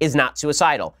Jong-un is not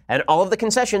suicidal. And all of the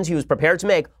concessions he was prepared to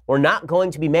make were not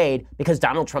going to be made because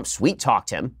Donald Trump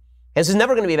sweet-talked him. This is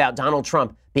never going to be about Donald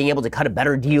Trump being able to cut a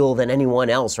better deal than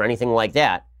anyone else or anything like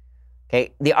that.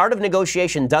 Okay, the art of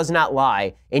negotiation does not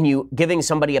lie in you giving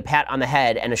somebody a pat on the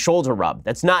head and a shoulder rub.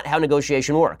 That's not how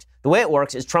negotiation works. The way it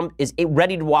works is Trump is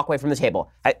ready to walk away from the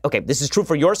table. Okay, this is true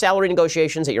for your salary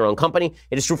negotiations at your own company.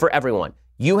 It is true for everyone.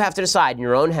 You have to decide in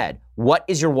your own head, what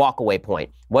is your walkaway point?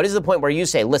 What is the point where you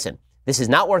say, listen, this is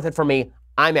not worth it for me,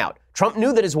 I'm out. Trump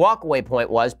knew that his walkaway point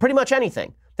was pretty much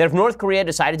anything. That if North Korea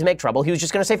decided to make trouble, he was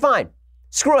just going to say, fine,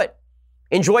 screw it.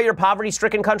 Enjoy your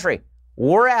poverty-stricken country.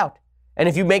 We're out. And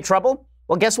if you make trouble,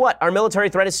 well, guess what? Our military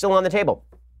threat is still on the table.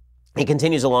 He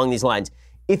continues along these lines.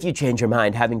 If you change your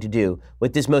mind having to do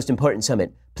with this most important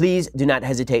summit, please do not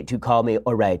hesitate to call me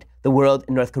or write. The world,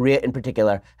 and North Korea in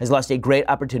particular, has lost a great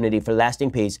opportunity for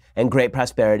lasting peace and great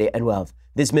prosperity and wealth.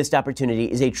 This missed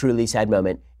opportunity is a truly sad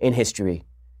moment in history.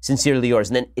 Sincerely yours.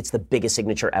 And then it's the biggest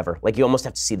signature ever. Like, you almost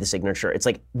have to see the signature. It's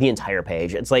like the entire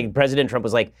page. It's like President Trump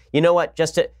was like, you know what?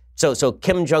 So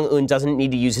Kim Jong-un doesn't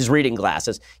need to use his reading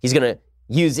glasses. He's going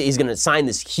to sign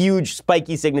this huge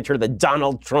spiky signature, the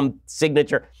Donald Trump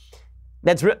signature.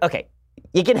 That's okay.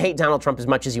 You can hate Donald Trump as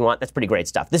much as you want. That's pretty great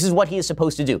stuff. This is what he is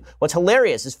supposed to do. What's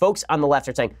hilarious is folks on the left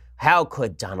are saying, how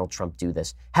could Donald Trump do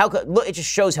this? Look, it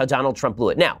just shows how Donald Trump blew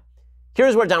it. Now,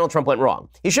 here's where Donald Trump went wrong.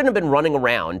 He shouldn't have been running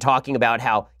around talking about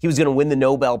how he was going to win the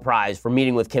Nobel Prize for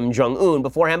meeting with Kim Jong-un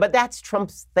beforehand, but that's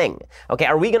Trump's thing. Okay,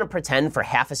 are we going to pretend for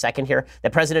half a second here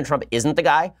that President Trump isn't the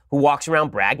guy who walks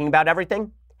around bragging about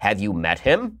everything? Have you met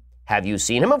him? Have you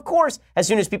seen him? Of course, as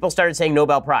soon as people started saying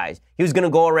Nobel Prize, he was going to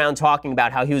go around talking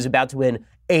about how he was about to win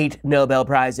 8 Nobel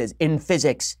Prizes in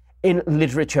physics, in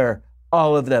literature,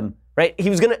 all of them, right? He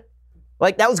was going to,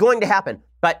 that was going to happen.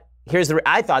 But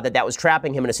I thought that was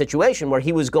trapping him in a situation where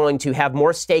he was going to have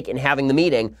more stake in having the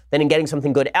meeting than in getting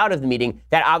something good out of the meeting.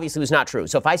 That obviously was not true.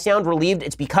 So if I sound relieved,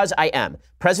 it's because I am.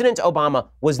 President Obama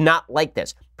was not like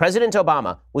this. President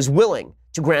Obama was willing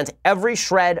to grant every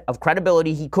shred of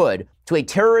credibility he could to a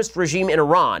terrorist regime in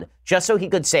Iran just so he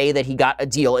could say that he got a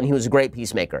deal and he was a great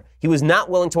peacemaker. He was not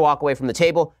willing to walk away from the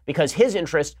table because his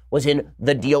interest was in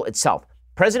the deal itself.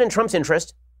 President Trump's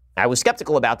interest, I was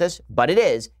skeptical about this, but it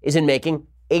is in making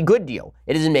a good deal.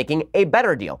 It is in making a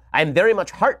better deal. I am very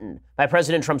much heartened by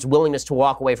President Trump's willingness to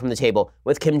walk away from the table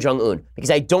with Kim Jong-un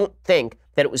because I don't think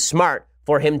that it was smart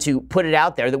for him to put it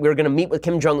out there that we were going to meet with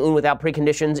Kim Jong-un without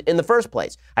preconditions in the first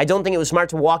place. I don't think it was smart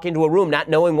to walk into a room not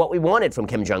knowing what we wanted from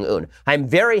Kim Jong-un. I'm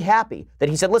very happy that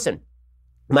he said, listen,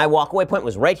 my walkaway point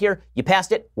was right here. You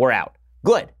passed it. We're out.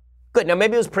 Good. Now,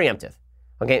 maybe it was preemptive.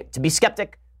 Okay, to be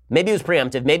skeptic, maybe it was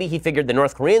preemptive. Maybe he figured the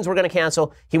North Koreans were going to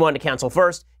cancel. He wanted to cancel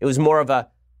first. It was more of a,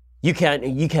 you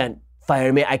can't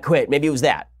fire me. I quit. Maybe it was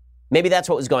that. Maybe that's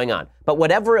what was going on. But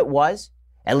whatever it was,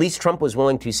 at least Trump was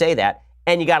willing to say that.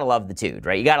 And you got to love the dude,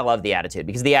 right? You got to love the attitude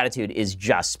because the attitude is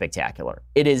just spectacular.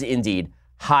 It is indeed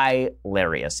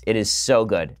hilarious. It is so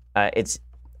good.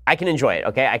 I can enjoy it,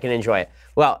 okay? I can enjoy it.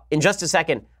 Well, in just a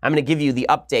second, I'm going to give you the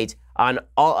update on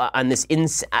this.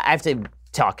 I have to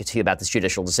talk to you about this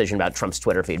judicial decision about Trump's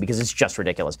Twitter feed because it's just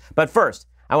ridiculous. But first,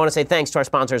 I want to say thanks to our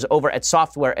sponsors over at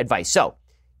Software Advice. So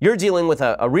you're dealing with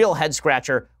a real head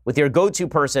scratcher with your go-to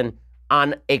person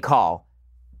on a call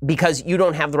because you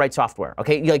don't have the right software,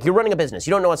 okay? Like, you're running a business.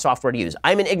 You don't know what software to use.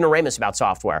 I'm an ignoramus about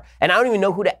software, and I don't even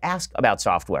know who to ask about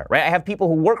software, right? I have people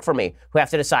who work for me who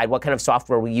have to decide what kind of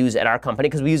software we use at our company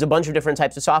because we use a bunch of different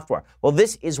types of software. Well,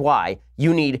 this is why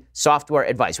you need Software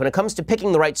Advice. When it comes to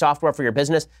picking the right software for your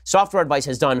business, Software Advice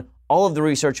has done all of the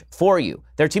research for you.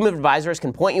 Their team of advisors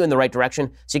can point you in the right direction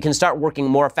so you can start working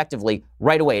more effectively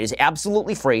right away. It is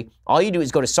absolutely free. All you do is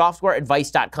go to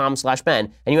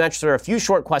softwareadvice.com/Ben and you answer a few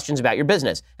short questions about your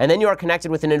business. And then you are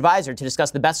connected with an advisor to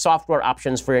discuss the best software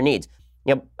options for your needs.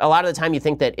 You know, a lot of the time you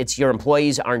think that it's your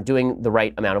employees aren't doing the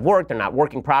right amount of work, they're not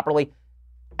working properly.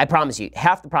 I promise you,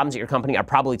 half the problems at your company are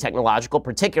probably technological,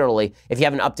 particularly if you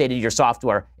haven't updated your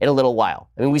software in a little while.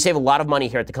 I mean, we save a lot of money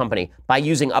here at the company by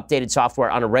using updated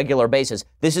software on a regular basis.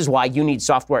 This is why you need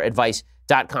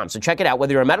softwareadvice.com. So check it out.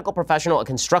 Whether you're a medical professional, a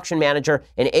construction manager,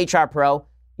 an HR pro,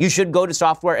 you should go to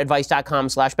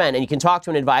softwareadvice.com/Ben and you can talk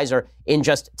to an advisor in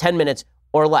just 10 minutes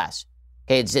or less.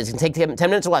 Okay, it can take 10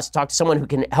 minutes or less to talk to someone who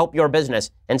can help your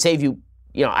business and save you,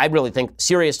 I really think,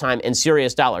 serious time and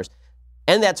serious dollars.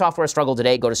 End that software struggle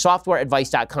today. Go to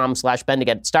softwareadvice.com/Ben to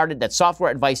get started. That's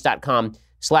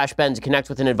softwareadvice.com/Ben to connect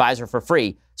with an advisor for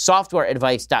free.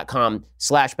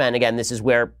 Softwareadvice.com/Ben. Again, this is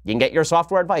where you can get your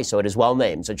software advice, so it is well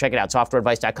named. So check it out,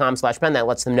 softwareadvice.com/Ben. That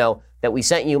lets them know that we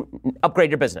sent you. Upgrade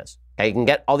your business. Okay, you can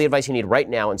get all the advice you need right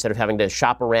now instead of having to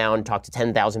shop around, talk to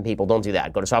 10,000 people. Don't do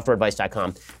that. Go to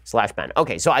softwareadvice.com/Ben.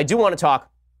 Okay, so I do want to talk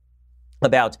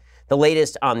about the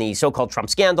latest on the so-called Trump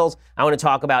scandals. I want to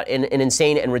talk about an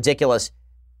insane and ridiculous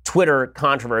Twitter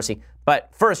controversy. But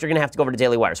first, you're going to have to go over to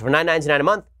Daily Wire. So for $9.99 a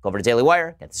month, go over to Daily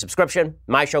Wire, get the subscription.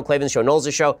 My show, Klavan's show,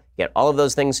 Knowles' show. Get all of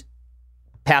those things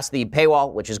past the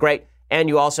paywall, which is great. And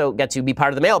you also get to be part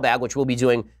of the mailbag, which we'll be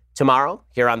doing tomorrow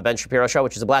here on the Ben Shapiro Show,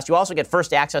 which is a blast. You also get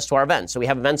first access to our events. So we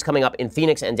have events coming up in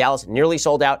Phoenix and Dallas, nearly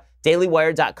sold out.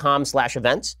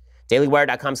 DailyWire.com/events.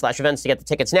 DailyWire.com/events to get the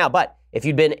tickets now. But if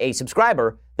you'd been a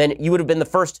subscriber, then you would have been the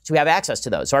first to have access to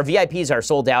those. So our VIPs are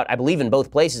sold out, I believe, in both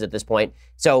places at this point.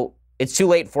 So it's too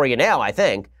late for you now, I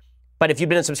think. But if you'd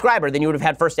been a subscriber, then you would have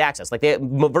had first access. Like,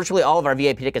 virtually all of our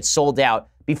VIP tickets sold out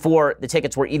before the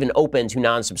tickets were even open to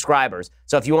non-subscribers.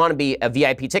 So if you want to be a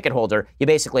VIP ticket holder, you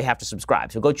basically have to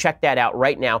subscribe. So go check that out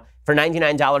right now. For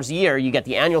 $99 a year, you get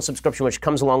the annual subscription, which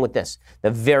comes along with this, the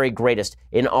very greatest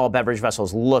in all beverage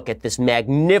vessels. Look at this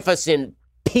magnificent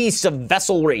piece of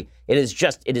vesselry. It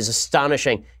is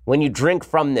astonishing. When you drink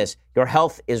from this, your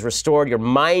health is restored, your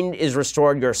mind is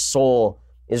restored, your soul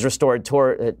is restored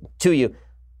to you.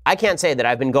 I can't say that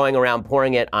I've been going around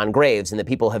pouring it on graves and that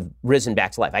people have risen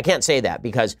back to life. I can't say that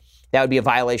because that would be a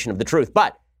violation of the truth.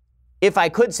 But if I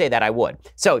could say that, I would.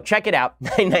 So check it out,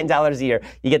 $99 a year.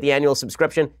 You get the annual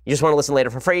subscription. You just want to listen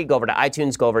later for free, go over to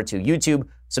iTunes, go over to YouTube,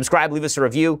 subscribe, leave us a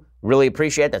review. Really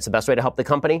appreciate it. That's the best way to help the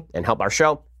company and help our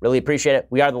show. Really appreciate it.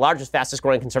 We are the largest, fastest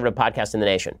growing conservative podcast in the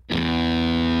nation.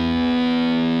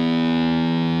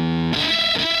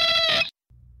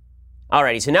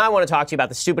 Alrighty, so now I want to talk to you about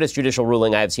the stupidest judicial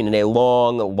ruling I have seen in a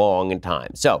long, long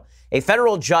time. So, a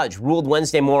federal judge ruled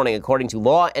Wednesday morning, according to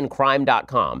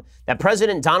lawandcrime.com, that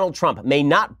President Donald Trump may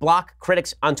not block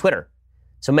critics on Twitter.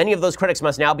 So many of those critics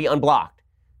must now be unblocked.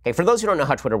 Okay, for those who don't know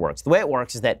how Twitter works, the way it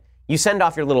works is that you send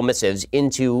off your little missives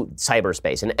into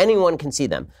cyberspace, and anyone can see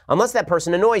them, unless that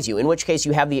person annoys you, in which case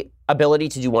you have the ability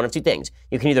to do one of two things.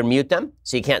 You can either mute them,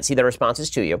 so you can't see their responses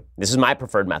to you. This is my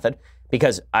preferred method,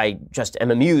 because I just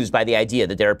am amused by the idea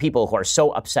that there are people who are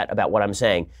so upset about what I'm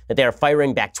saying that they are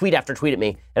firing back tweet after tweet at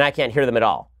me, and I can't hear them at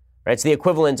all. Right? It's the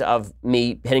equivalent of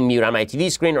me hitting mute on my TV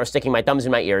screen or sticking my thumbs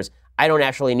in my ears. I don't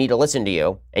actually need to listen to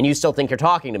you, and you still think you're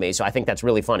talking to me, so I think that's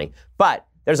really funny. But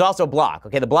there's also block.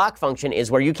 Okay, the block function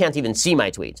is where you can't even see my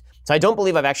tweets. So I don't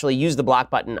believe I've actually used the block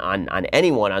button on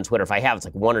anyone on Twitter. If I have, it's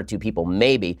like one or two people,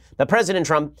 maybe. But President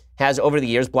Trump has, over the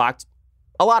years, blocked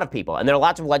a lot of people. And there are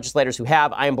lots of legislators who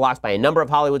have. I am blocked by a number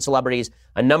of Hollywood celebrities.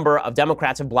 A number of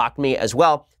Democrats have blocked me as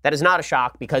well. That is not a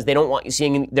shock because they don't want you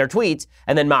seeing their tweets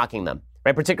and then mocking them,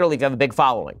 right? Particularly if you have a big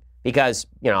following. Because,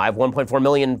 I have 1.4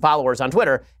 million followers on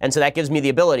Twitter. And so that gives me the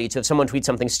ability to, if someone tweets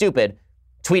something stupid,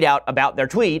 tweet out about their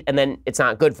tweet, and then it's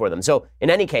not good for them. So in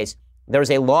any case, there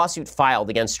is a lawsuit filed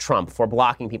against Trump for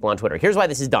blocking people on Twitter. Here's why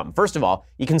this is dumb. First of all,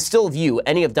 you can still view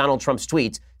any of Donald Trump's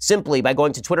tweets simply by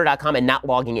going to twitter.com and not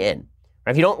logging in.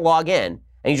 If you don't log in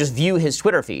and you just view his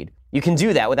Twitter feed, you can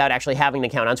do that without actually having an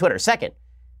account on Twitter. Second,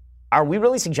 Are we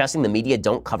really suggesting the media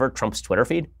don't cover Trump's Twitter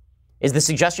feed? Is the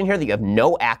suggestion here that you have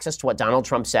no access to what Donald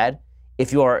Trump said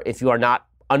if you are not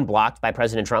unblocked by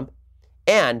President Trump?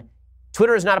 And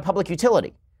Twitter is not a public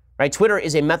utility, right? Twitter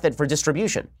is a method for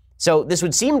distribution. So this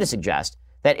would seem to suggest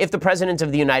that if the President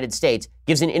of the United States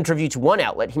gives an interview to one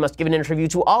outlet, he must give an interview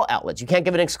to all outlets. You can't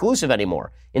give an exclusive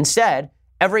anymore. Instead,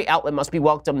 every outlet must be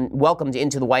welcomed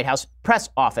into the White House press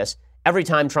office every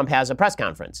time Trump has a press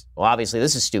conference. Well, obviously,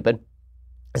 this is stupid.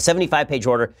 A 75-page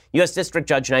order, U.S. District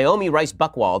Judge Naomi Rice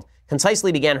Buchwald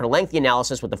concisely began her lengthy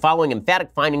analysis with the following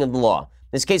emphatic finding of the law.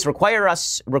 This case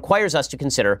requires us to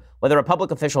consider whether a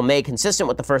public official may, consistent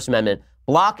with the First Amendment,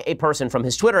 block a person from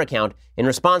his Twitter account in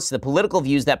response to the political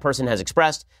views that person has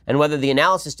expressed, and whether the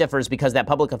analysis differs because that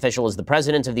public official is the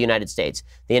President of the United States.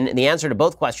 The answer to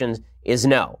both questions is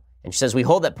no. And she says, we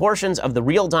hold that portions of the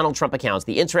real Donald Trump accounts,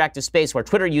 the interactive space where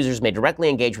Twitter users may directly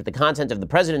engage with the content of the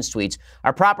president's tweets,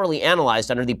 are properly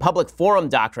analyzed under the public forum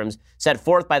doctrines set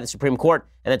forth by the Supreme Court,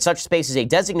 and that such space is a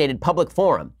designated public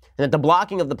forum, and that the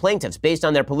blocking of the plaintiffs based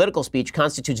on their political speech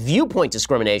constitutes viewpoint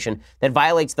discrimination that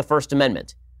violates the First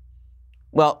Amendment.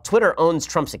 Well, Twitter owns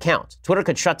Trump's account. Twitter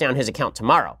could shut down his account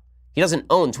tomorrow. He doesn't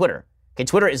own Twitter. Okay,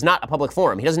 Twitter is not a public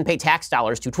forum. He doesn't pay tax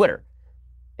dollars to Twitter.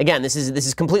 Again, this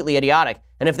is completely idiotic.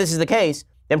 And if this is the case,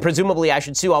 then presumably I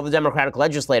should sue all the Democratic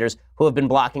legislators who have been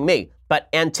blocking me. But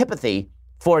antipathy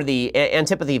for the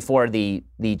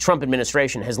Trump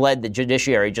administration has led the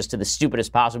judiciary just to the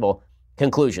stupidest possible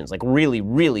conclusions, like really,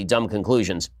 really dumb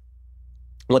conclusions.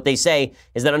 What they say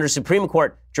is that under Supreme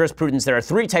Court jurisprudence, there are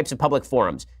three types of public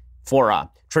forums: for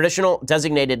traditional,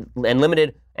 designated, and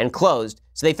limited, and closed.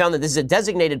 So they found that this is a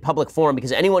designated public forum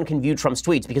because anyone can view Trump's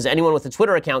tweets, because anyone with a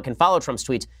Twitter account can follow Trump's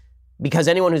tweets, because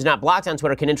anyone who's not blocked on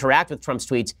Twitter can interact with Trump's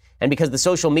tweets, and because the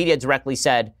social media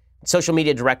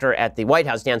director at the White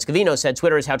House, Dan Scavino, said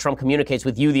Twitter is how Trump communicates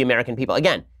with you, the American people.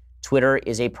 Again, Twitter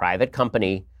is a private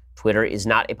company. Twitter is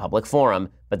not a public forum,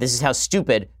 but this is how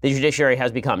stupid the judiciary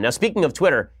has become. Now, speaking of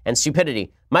Twitter and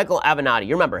stupidity, Michael Avenatti,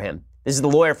 you remember him. This is the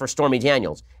lawyer for Stormy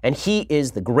Daniels, and he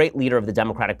is the great leader of the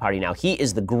Democratic Party now. He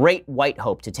is the great white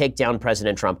hope to take down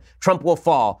President Trump. Trump will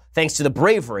fall thanks to the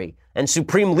bravery and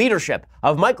supreme leadership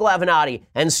of Michael Avenatti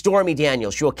and Stormy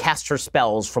Daniels. She will cast her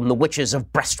spells from the witches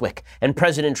of Brestwick, and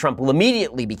President Trump will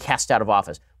immediately be cast out of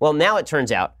office. Well, now it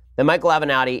turns out that Michael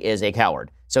Avenatti is a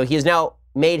coward. So he has now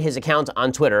made his account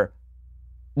on Twitter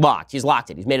locked. He's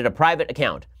locked it. He's made it a private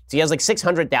account. So he has like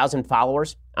 600,000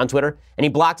 followers on Twitter, and he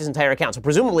blocked his entire account. So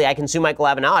presumably I can sue Michael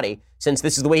Avenatti, since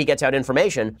this is the way he gets out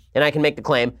information, and I can make the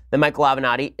claim that Michael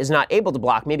Avenatti is not able to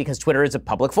block me because Twitter is a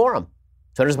public forum.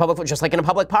 Twitter is a public forum, just like in a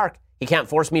public park. He can't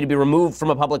force me to be removed from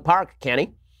a public park, can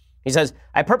he? He says,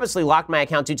 I purposely locked my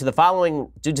account due to the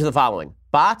following: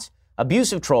 bots,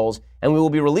 abusive trolls, and we will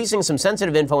be releasing some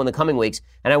sensitive info in the coming weeks,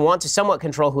 and I want to somewhat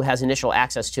control who has initial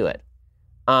access to it.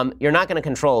 You're not going to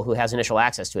control who has initial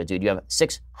access to it, dude. You have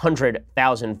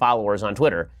 600,000 followers on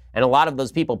Twitter, and a lot of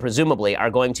those people presumably are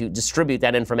going to distribute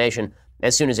that information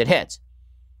as soon as it hits.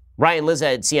 Ryan Lizza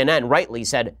at CNN rightly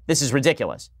said, this is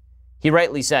ridiculous. He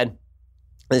rightly said,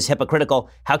 this is hypocritical.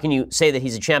 How can you say that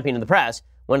he's a champion of the press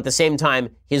when at the same time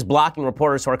he's blocking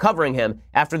reporters who are covering him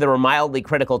after there were mildly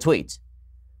critical tweets?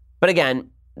 But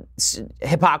again,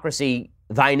 hypocrisy,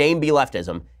 thy name be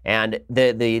leftism, and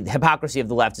the hypocrisy of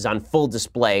the left is on full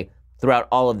display throughout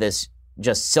all of this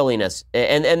just silliness.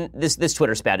 And this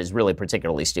Twitter spat is really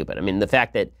particularly stupid. I mean, the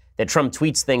fact that Trump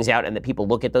tweets things out and that people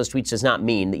look at those tweets does not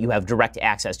mean that you have direct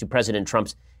access to President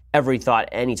Trump's every thought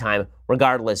anytime,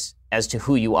 regardless as to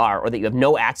who you are, or that you have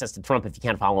no access to Trump if you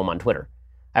can't follow him on Twitter.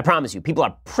 I promise you, people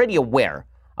are pretty aware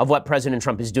of what President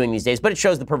Trump is doing these days, but it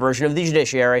shows the perversion of the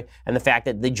judiciary and the fact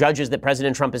that the judges that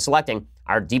President Trump is selecting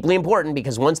are deeply important,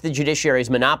 because once the judiciary is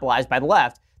monopolized by the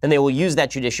left, then they will use that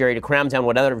judiciary to cram down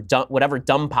whatever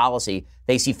dumb policy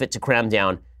they see fit to cram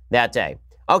down that day.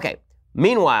 Okay,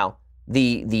 meanwhile,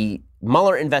 the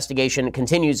Mueller investigation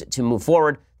continues to move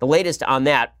forward. The latest on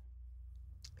that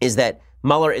is that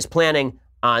Mueller is planning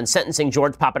on sentencing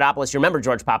George Papadopoulos. You remember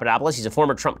George Papadopoulos? He's a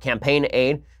former Trump campaign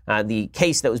aide. The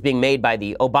case that was being made by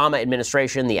the Obama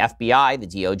administration, the FBI, the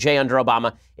DOJ under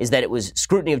Obama, is that it was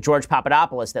scrutiny of George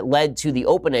Papadopoulos that led to the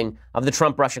opening of the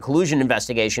Trump-Russia collusion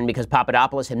investigation, because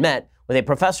Papadopoulos had met with a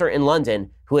professor in London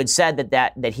who had said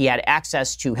that he had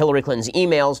access to Hillary Clinton's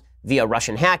emails via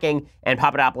Russian hacking, and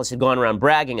Papadopoulos had gone around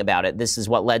bragging about it. This is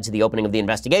what led to the opening of the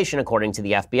investigation, according to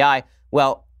the FBI.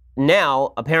 Well,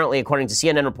 now, apparently, according to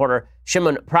CNN reporter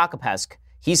Shimon Prokopiesk,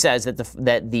 he says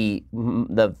that the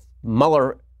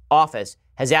Mueller office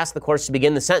has asked the courts to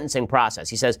begin the sentencing process.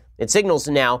 He says it signals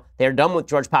now they are done with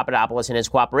George Papadopoulos and his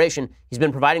cooperation. He's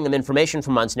been providing them information for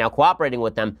months now, cooperating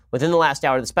with them. Within the last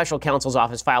hour, the special counsel's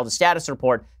office filed a status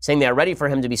report saying they are ready for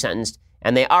him to be sentenced,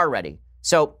 and they are ready.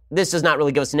 So this does not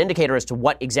really give us an indicator as to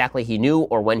what exactly he knew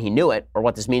or when he knew it or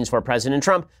what this means for President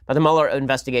Trump, but the Mueller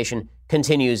investigation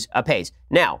continues apace.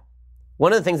 Now,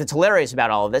 one of the things that's hilarious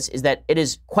about all of this is that it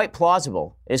is quite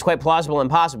plausible. It is quite plausible and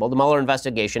possible the Mueller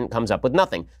investigation comes up with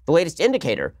nothing. The latest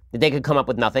indicator that they could come up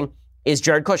with nothing is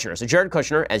Jared Kushner. So Jared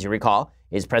Kushner, as you recall,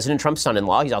 is President Trump's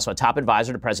son-in-law. He's also a top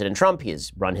advisor to President Trump. He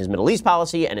has run his Middle East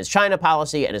policy and his China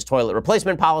policy and his toilet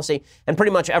replacement policy and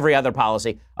pretty much every other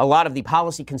policy. A lot of the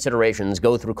policy considerations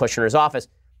go through Kushner's office.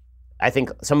 I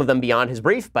think some of them beyond his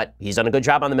brief, but he's done a good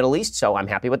job on the Middle East, so I'm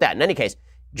happy with that. In any case,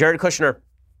 Jared Kushner,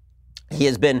 he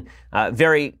has been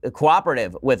very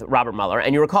cooperative with Robert Mueller.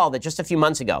 And you recall that just a few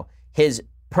months ago, his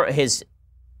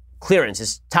clearance,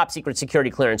 his top secret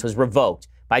security clearance was revoked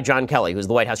by John Kelly, who's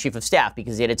the White House chief of staff,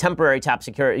 because he had a temporary top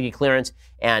security clearance,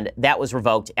 and that was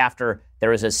revoked after there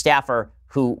was a staffer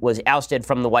who was ousted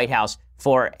from the White House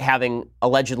for having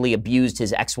allegedly abused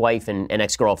his ex-wife and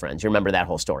ex-girlfriends. You remember that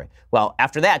whole story. Well,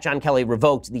 after that, John Kelly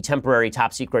revoked the temporary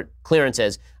top secret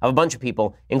clearances of a bunch of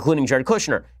people, including Jared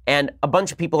Kushner. And a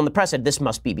bunch of people in the press said, this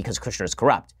must be because Kushner is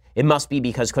corrupt. It must be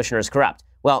because Kushner is corrupt.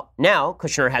 Well, now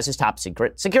Kushner has his top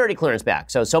secret security clearance back.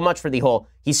 So much for the whole,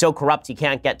 he's so corrupt he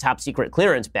can't get top secret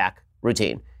clearance back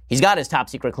routine. He's got his top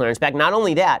secret clearance back. Not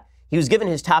only that, he was given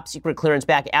his top secret clearance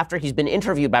back after he's been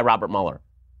interviewed by Robert Mueller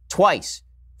twice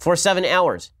for 7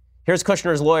 hours. Here's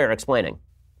Kushner's lawyer explaining.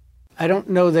 I don't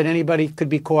know that anybody could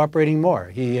be cooperating more.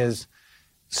 He has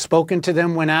spoken to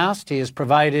them when asked. He has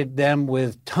provided them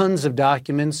with tons of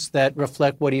documents that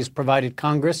reflect what he's provided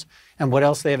Congress and what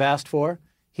else they have asked for.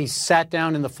 He sat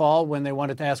down in the fall when they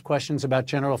wanted to ask questions about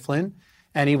General Flynn,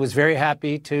 and he was very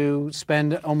happy to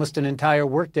spend almost an entire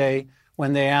workday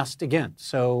when they asked again.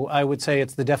 So I would say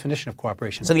it's the definition of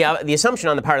cooperation. So the assumption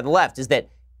on the part of the left is that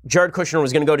Jared Kushner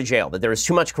was going to go to jail, that there was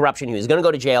too much corruption. He was going to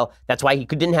go to jail. That's why he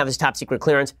didn't have his top secret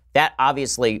clearance. That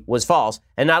obviously was false.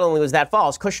 And not only was that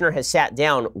false, Kushner has sat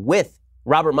down with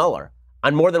Robert Mueller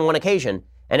on more than one occasion,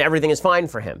 and everything is fine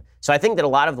for him. So I think that a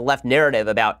lot of the left narrative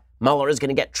about Mueller is going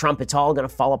to get Trump, it's all going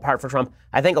to fall apart for Trump,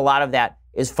 I think a lot of that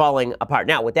is falling apart.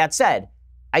 Now, with that said,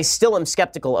 I still am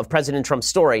skeptical of President Trump's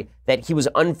story that he was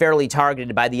unfairly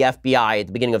targeted by the FBI at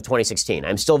the beginning of 2016.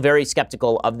 I'm still very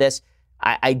skeptical of this.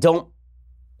 I don't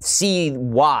see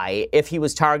why, if he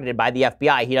was targeted by the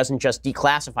FBI, he doesn't just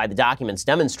declassify the documents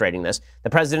demonstrating this. The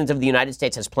President of the United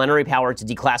States has plenary power to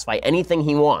declassify anything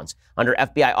he wants under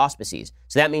FBI auspices.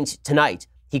 So that means tonight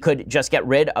he could just get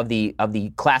rid of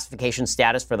the classification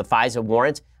status for the FISA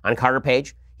warrant on Carter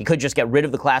Page. He could just get rid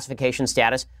of the classification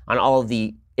status on all of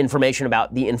the information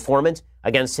about the informant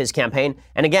against his campaign.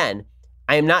 And again,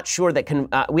 I am not sure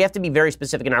that we have to be very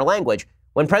specific in our language.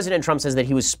 When President Trump says that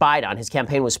he was spied on, his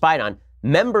campaign was spied on,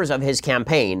 members of his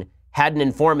campaign had an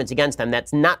informant against them.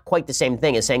 That's not quite the same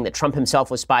thing as saying that Trump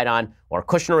himself was spied on, or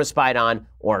Kushner was spied on,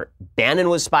 or Bannon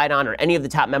was spied on, or any of the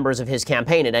top members of his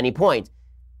campaign at any point.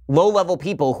 Low-level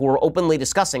people who were openly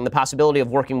discussing the possibility of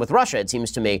working with Russia, it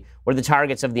seems to me, were the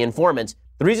targets of the informants.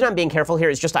 The reason I'm being careful here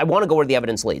is just I want to go where the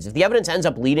evidence leads. If the evidence ends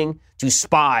up leading to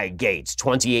Spygate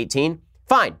 2018,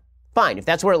 fine. If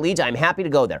that's where it leads, I'm happy to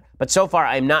go there. But so far,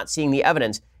 I'm not seeing the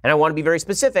evidence, and I want to be very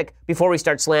specific before we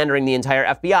start slandering the entire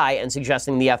FBI and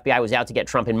suggesting the FBI was out to get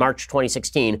Trump in March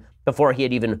 2016 before he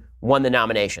had even won the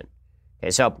nomination.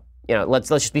 Okay, so let's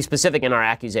just be specific in our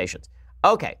accusations.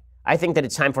 Okay, I think that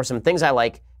it's time for some things I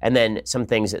like and then some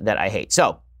things that I hate.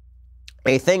 So,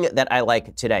 a thing that I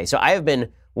like today. So I have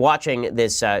been watching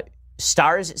this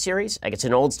Starz series. Like, it's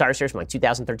an old Starz series from like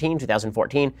 2013,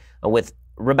 2014 with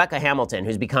Rebecca Hamilton,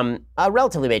 who's become a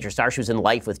relatively major star. She was in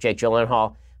Life with Jake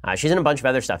Gyllenhaal. She's in a bunch of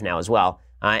other stuff now as well.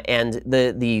 And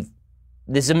this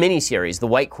is a mini-series, The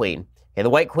White Queen. Okay, The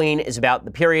White Queen is about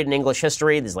the period in English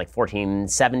history. This is like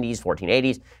 1470s,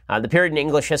 1480s. The period in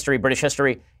English history, British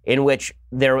history, in which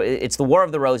it's the War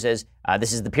of the Roses.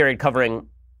 This is the period covering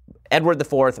Edward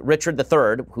IV, Richard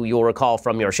III, who you'll recall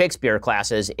from your Shakespeare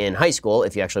classes in high school,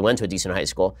 if you actually went to a decent high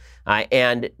school,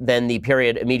 and then the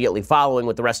period immediately following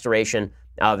with the restoration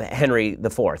of Henry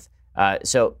IV.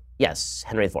 So, yes,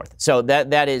 Henry IV. So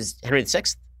that is Henry VI?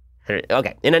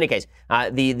 Okay, in any case,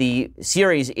 the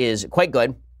series is quite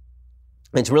good.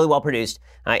 It's really well produced.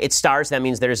 It stars. That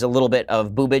means there's a little bit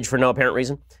of boobage for no apparent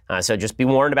reason. So just be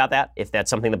warned about that if that's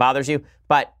something that bothers you.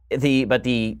 But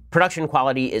the production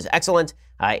quality is excellent.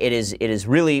 It is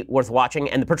really worth watching.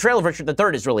 And the portrayal of Richard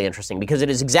III is really interesting because it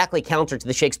is exactly counter to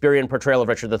the Shakespearean portrayal of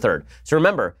Richard III. So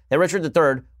remember that Richard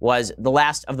III was the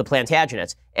last of the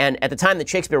Plantagenets. And at the time that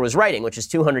Shakespeare was writing, which is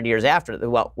 200 years after,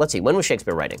 well, let's see, when was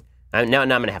Shakespeare writing? Now I'm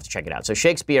going to have to check it out. So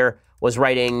Shakespeare was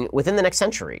writing within the next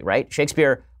century, right?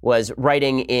 Shakespeare was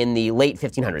writing in the late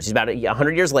 1500s. He's about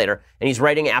 100 years later, and he's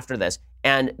writing after this.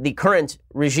 And the current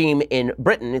regime in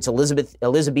Britain, it's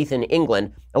Elizabethan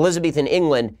England. Elizabethan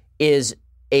England is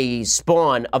a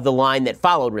spawn of the line that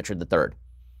followed Richard III,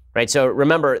 right? So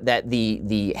remember that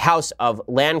the House of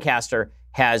Lancaster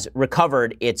has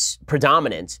recovered its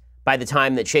predominance by the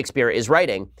time that Shakespeare is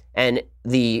writing, and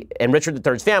Richard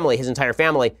III's family, his entire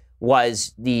family,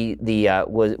 was the last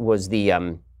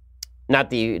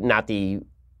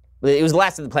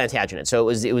of the Plantagenets. So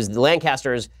it was the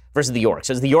Lancasters versus the Yorks.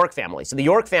 So it was the York family. So the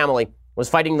York family was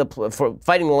fighting the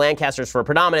Lancasters for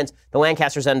predominance. The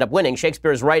Lancasters ended up winning.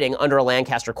 Shakespeare is writing under a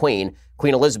Lancaster queen,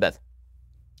 Queen Elizabeth,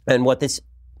 and what this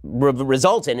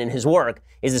results in his work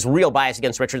is this real bias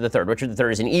against Richard III. Richard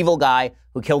III is an evil guy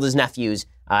who killed his nephews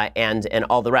and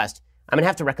all the rest. I'm going to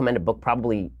have to recommend a book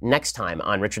probably next time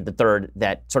on Richard III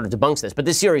that sort of debunks this. But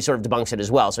this series sort of debunks it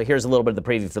as well. So here's a little bit of the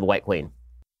preview for The White Queen.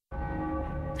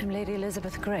 I'm Lady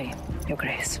Elizabeth Grey, Your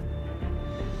Grace.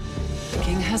 The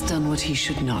king has done what he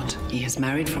should not. He has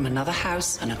married from another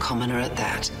house, and a commoner at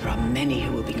that. There are many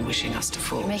who have been wishing us to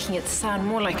fall. You're making it sound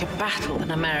more like a battle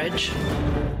than a marriage.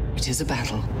 It is a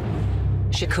battle.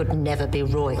 She could never be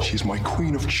royal. She's my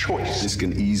queen of choice. This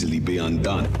can easily be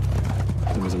undone.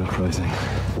 There was an uprising.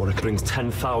 Warwick brings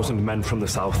 10,000 men from the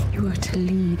south. You are to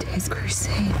lead his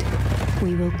crusade.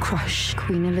 We will crush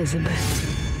Queen Elizabeth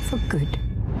for good.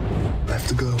 I have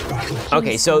to go. Battle.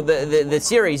 Okay, so the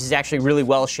series is actually really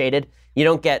well shaded. You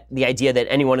don't get the idea that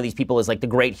any one of these people is like the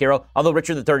great hero, although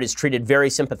Richard III is treated very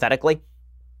sympathetically.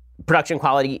 Production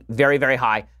quality, very, very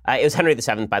high. It was Henry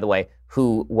VII, by the way,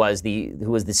 who was the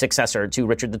successor to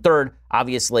Richard III.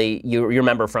 Obviously, you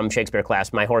remember from Shakespeare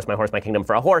class, my horse, my kingdom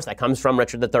for a horse. That comes from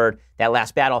Richard III, that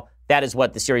last battle. That is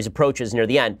what the series approaches near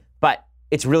the end. But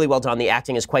it's really well done. The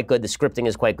acting is quite good. The scripting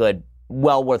is quite good.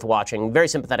 Well worth watching. Very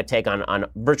sympathetic take on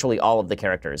virtually all of the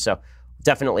characters. So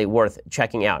definitely worth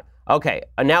checking out. Okay,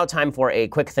 now time for a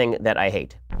quick thing that I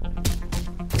hate.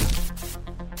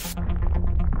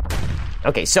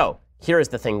 Okay, so here is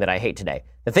the thing that I hate today.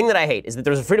 The thing that I hate is that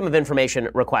there was a Freedom of Information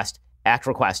Act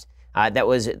request that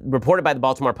was reported by the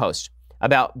Baltimore Post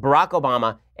about Barack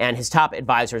Obama and his top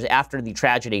advisors after the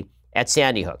tragedy at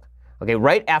Sandy Hook. Okay,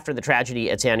 right after the tragedy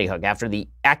at Sandy Hook, after the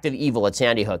act of evil at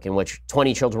Sandy Hook, in which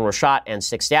 20 children were shot and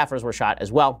 6 staffers were shot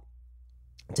as well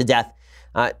to death,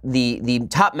 the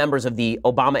top members of the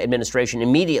Obama administration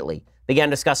immediately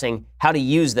began discussing how to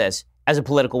use this as a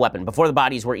political weapon before the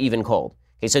bodies were even cold.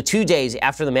 Okay, so 2 days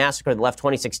after the massacre that left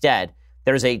 26 dead,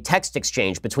 there's a text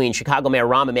exchange between Chicago Mayor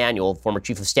Rahm Emanuel, former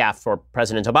chief of staff for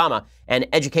President Obama, and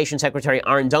Education Secretary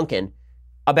Arne Duncan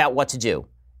about what to do.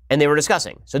 And they were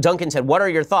discussing. So Duncan said, "What are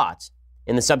your thoughts?"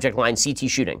 in the subject line, CT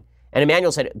shooting. And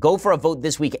Emanuel said, "Go for a vote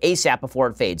this week ASAP before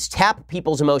it fades. Tap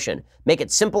people's emotion. Make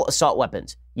it simple assault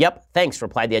weapons." "Yep, thanks,"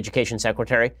 replied the Education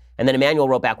Secretary. And then Emanuel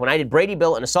wrote back, "When I did Brady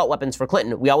Bill and assault weapons for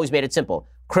Clinton, we always made it simple.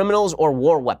 Criminals or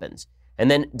war weapons." And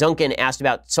then Duncan asked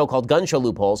about so-called gun show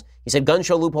loopholes. He said, "Gun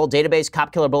show loophole, database,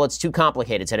 cop killer bullets, too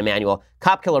complicated," said Emanuel.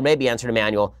 "Cop killer maybe," answered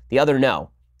Emanuel. The other, no.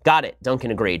 "Got it,"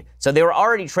 Duncan agreed. So they were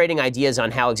already trading ideas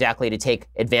on how exactly to take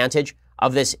advantage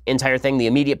of this entire thing, the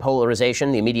immediate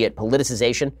polarization, the immediate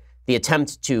politicization, the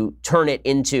attempt to turn it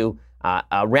into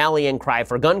a rallying cry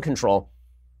for gun control.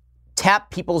 Tap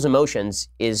people's emotions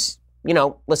is,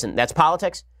 listen, that's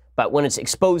politics, but when it's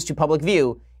exposed to public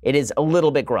view, it is a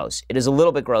little bit gross. It is a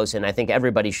little bit gross, and I think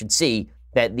everybody should see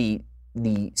that the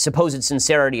supposed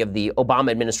sincerity of the Obama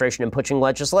administration in pushing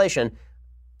legislation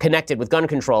connected with gun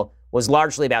control was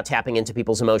largely about tapping into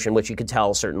people's emotion, which you could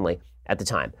tell certainly at the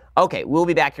time. Okay, we'll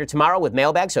be back here tomorrow with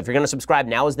Mailbag, so if you're going to subscribe,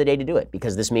 now is the day to do it,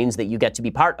 because this means that you get to be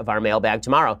part of our Mailbag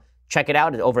tomorrow. Check it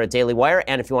out over at Daily Wire,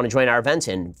 and if you want to join our events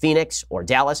in Phoenix or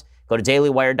Dallas, go to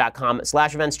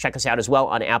dailywire.com/events. Check us out as well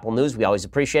on Apple News. We always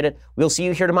appreciate it. We'll see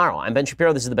you here tomorrow. I'm Ben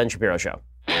Shapiro. This is The Ben Shapiro Show.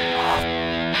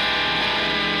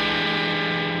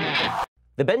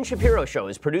 The Ben Shapiro Show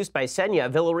is produced by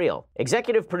Senya Villarreal,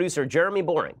 executive producer Jeremy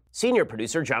Boring, senior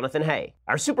producer Jonathan Hay.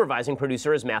 Our supervising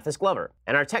producer is Mathis Glover,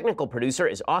 and our technical producer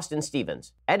is Austin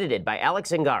Stevens. Edited by Alex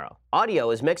Zingaro.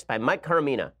 Audio is mixed by Mike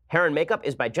Caramina. Hair and makeup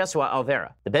is by Jesua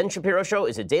Alvera. The Ben Shapiro Show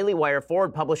is a Daily Wire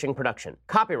Forward Publishing production.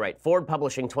 Copyright Forward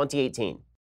Publishing 2018.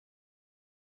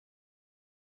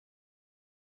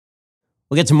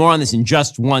 We'll get to more on this in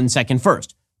just 1 second.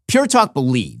 First, Pure Talk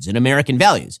believes in American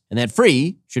values, and that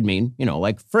free should mean,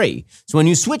 like free. So when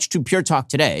you switch to Pure Talk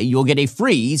today, you'll get a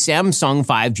free Samsung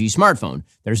 5G smartphone.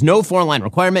 There's no foreign-line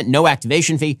requirement, no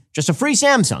activation fee, just a free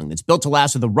Samsung that's built to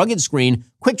last with a rugged screen,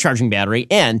 quick charging battery,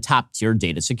 and top-tier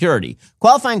data security.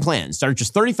 Qualifying plans start at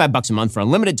just $35 a month for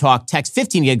unlimited talk, text,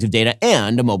 15 gigs of data,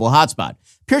 and a mobile hotspot.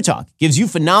 Pure Talk gives you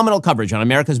phenomenal coverage on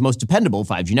America's most dependable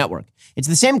 5G network. It's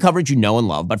the same coverage you know and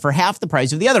love, but for half the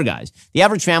price of the other guys. The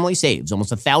average family saves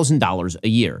almost $1,000 a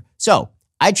year. So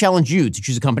I challenge you to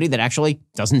choose a company that actually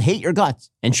doesn't hate your guts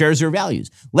and shares your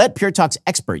values. Let Pure Talk's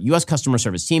expert U.S. customer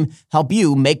service team help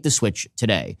you make the switch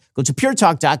today. Go to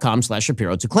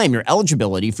puretalk.com/Shapiro to claim your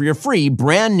eligibility for your free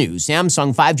brand new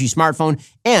Samsung 5G smartphone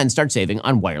and start saving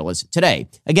on wireless today.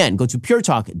 Again, go to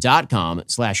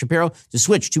puretalk.com/Shapiro to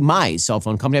switch to my cell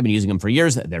phone company. I've been using them for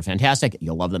years. They're fantastic.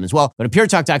 You'll love them as well. Go to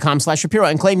puretalk.com/Shapiro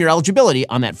and claim your eligibility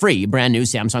on that free brand new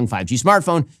Samsung 5G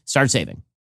smartphone. Start saving.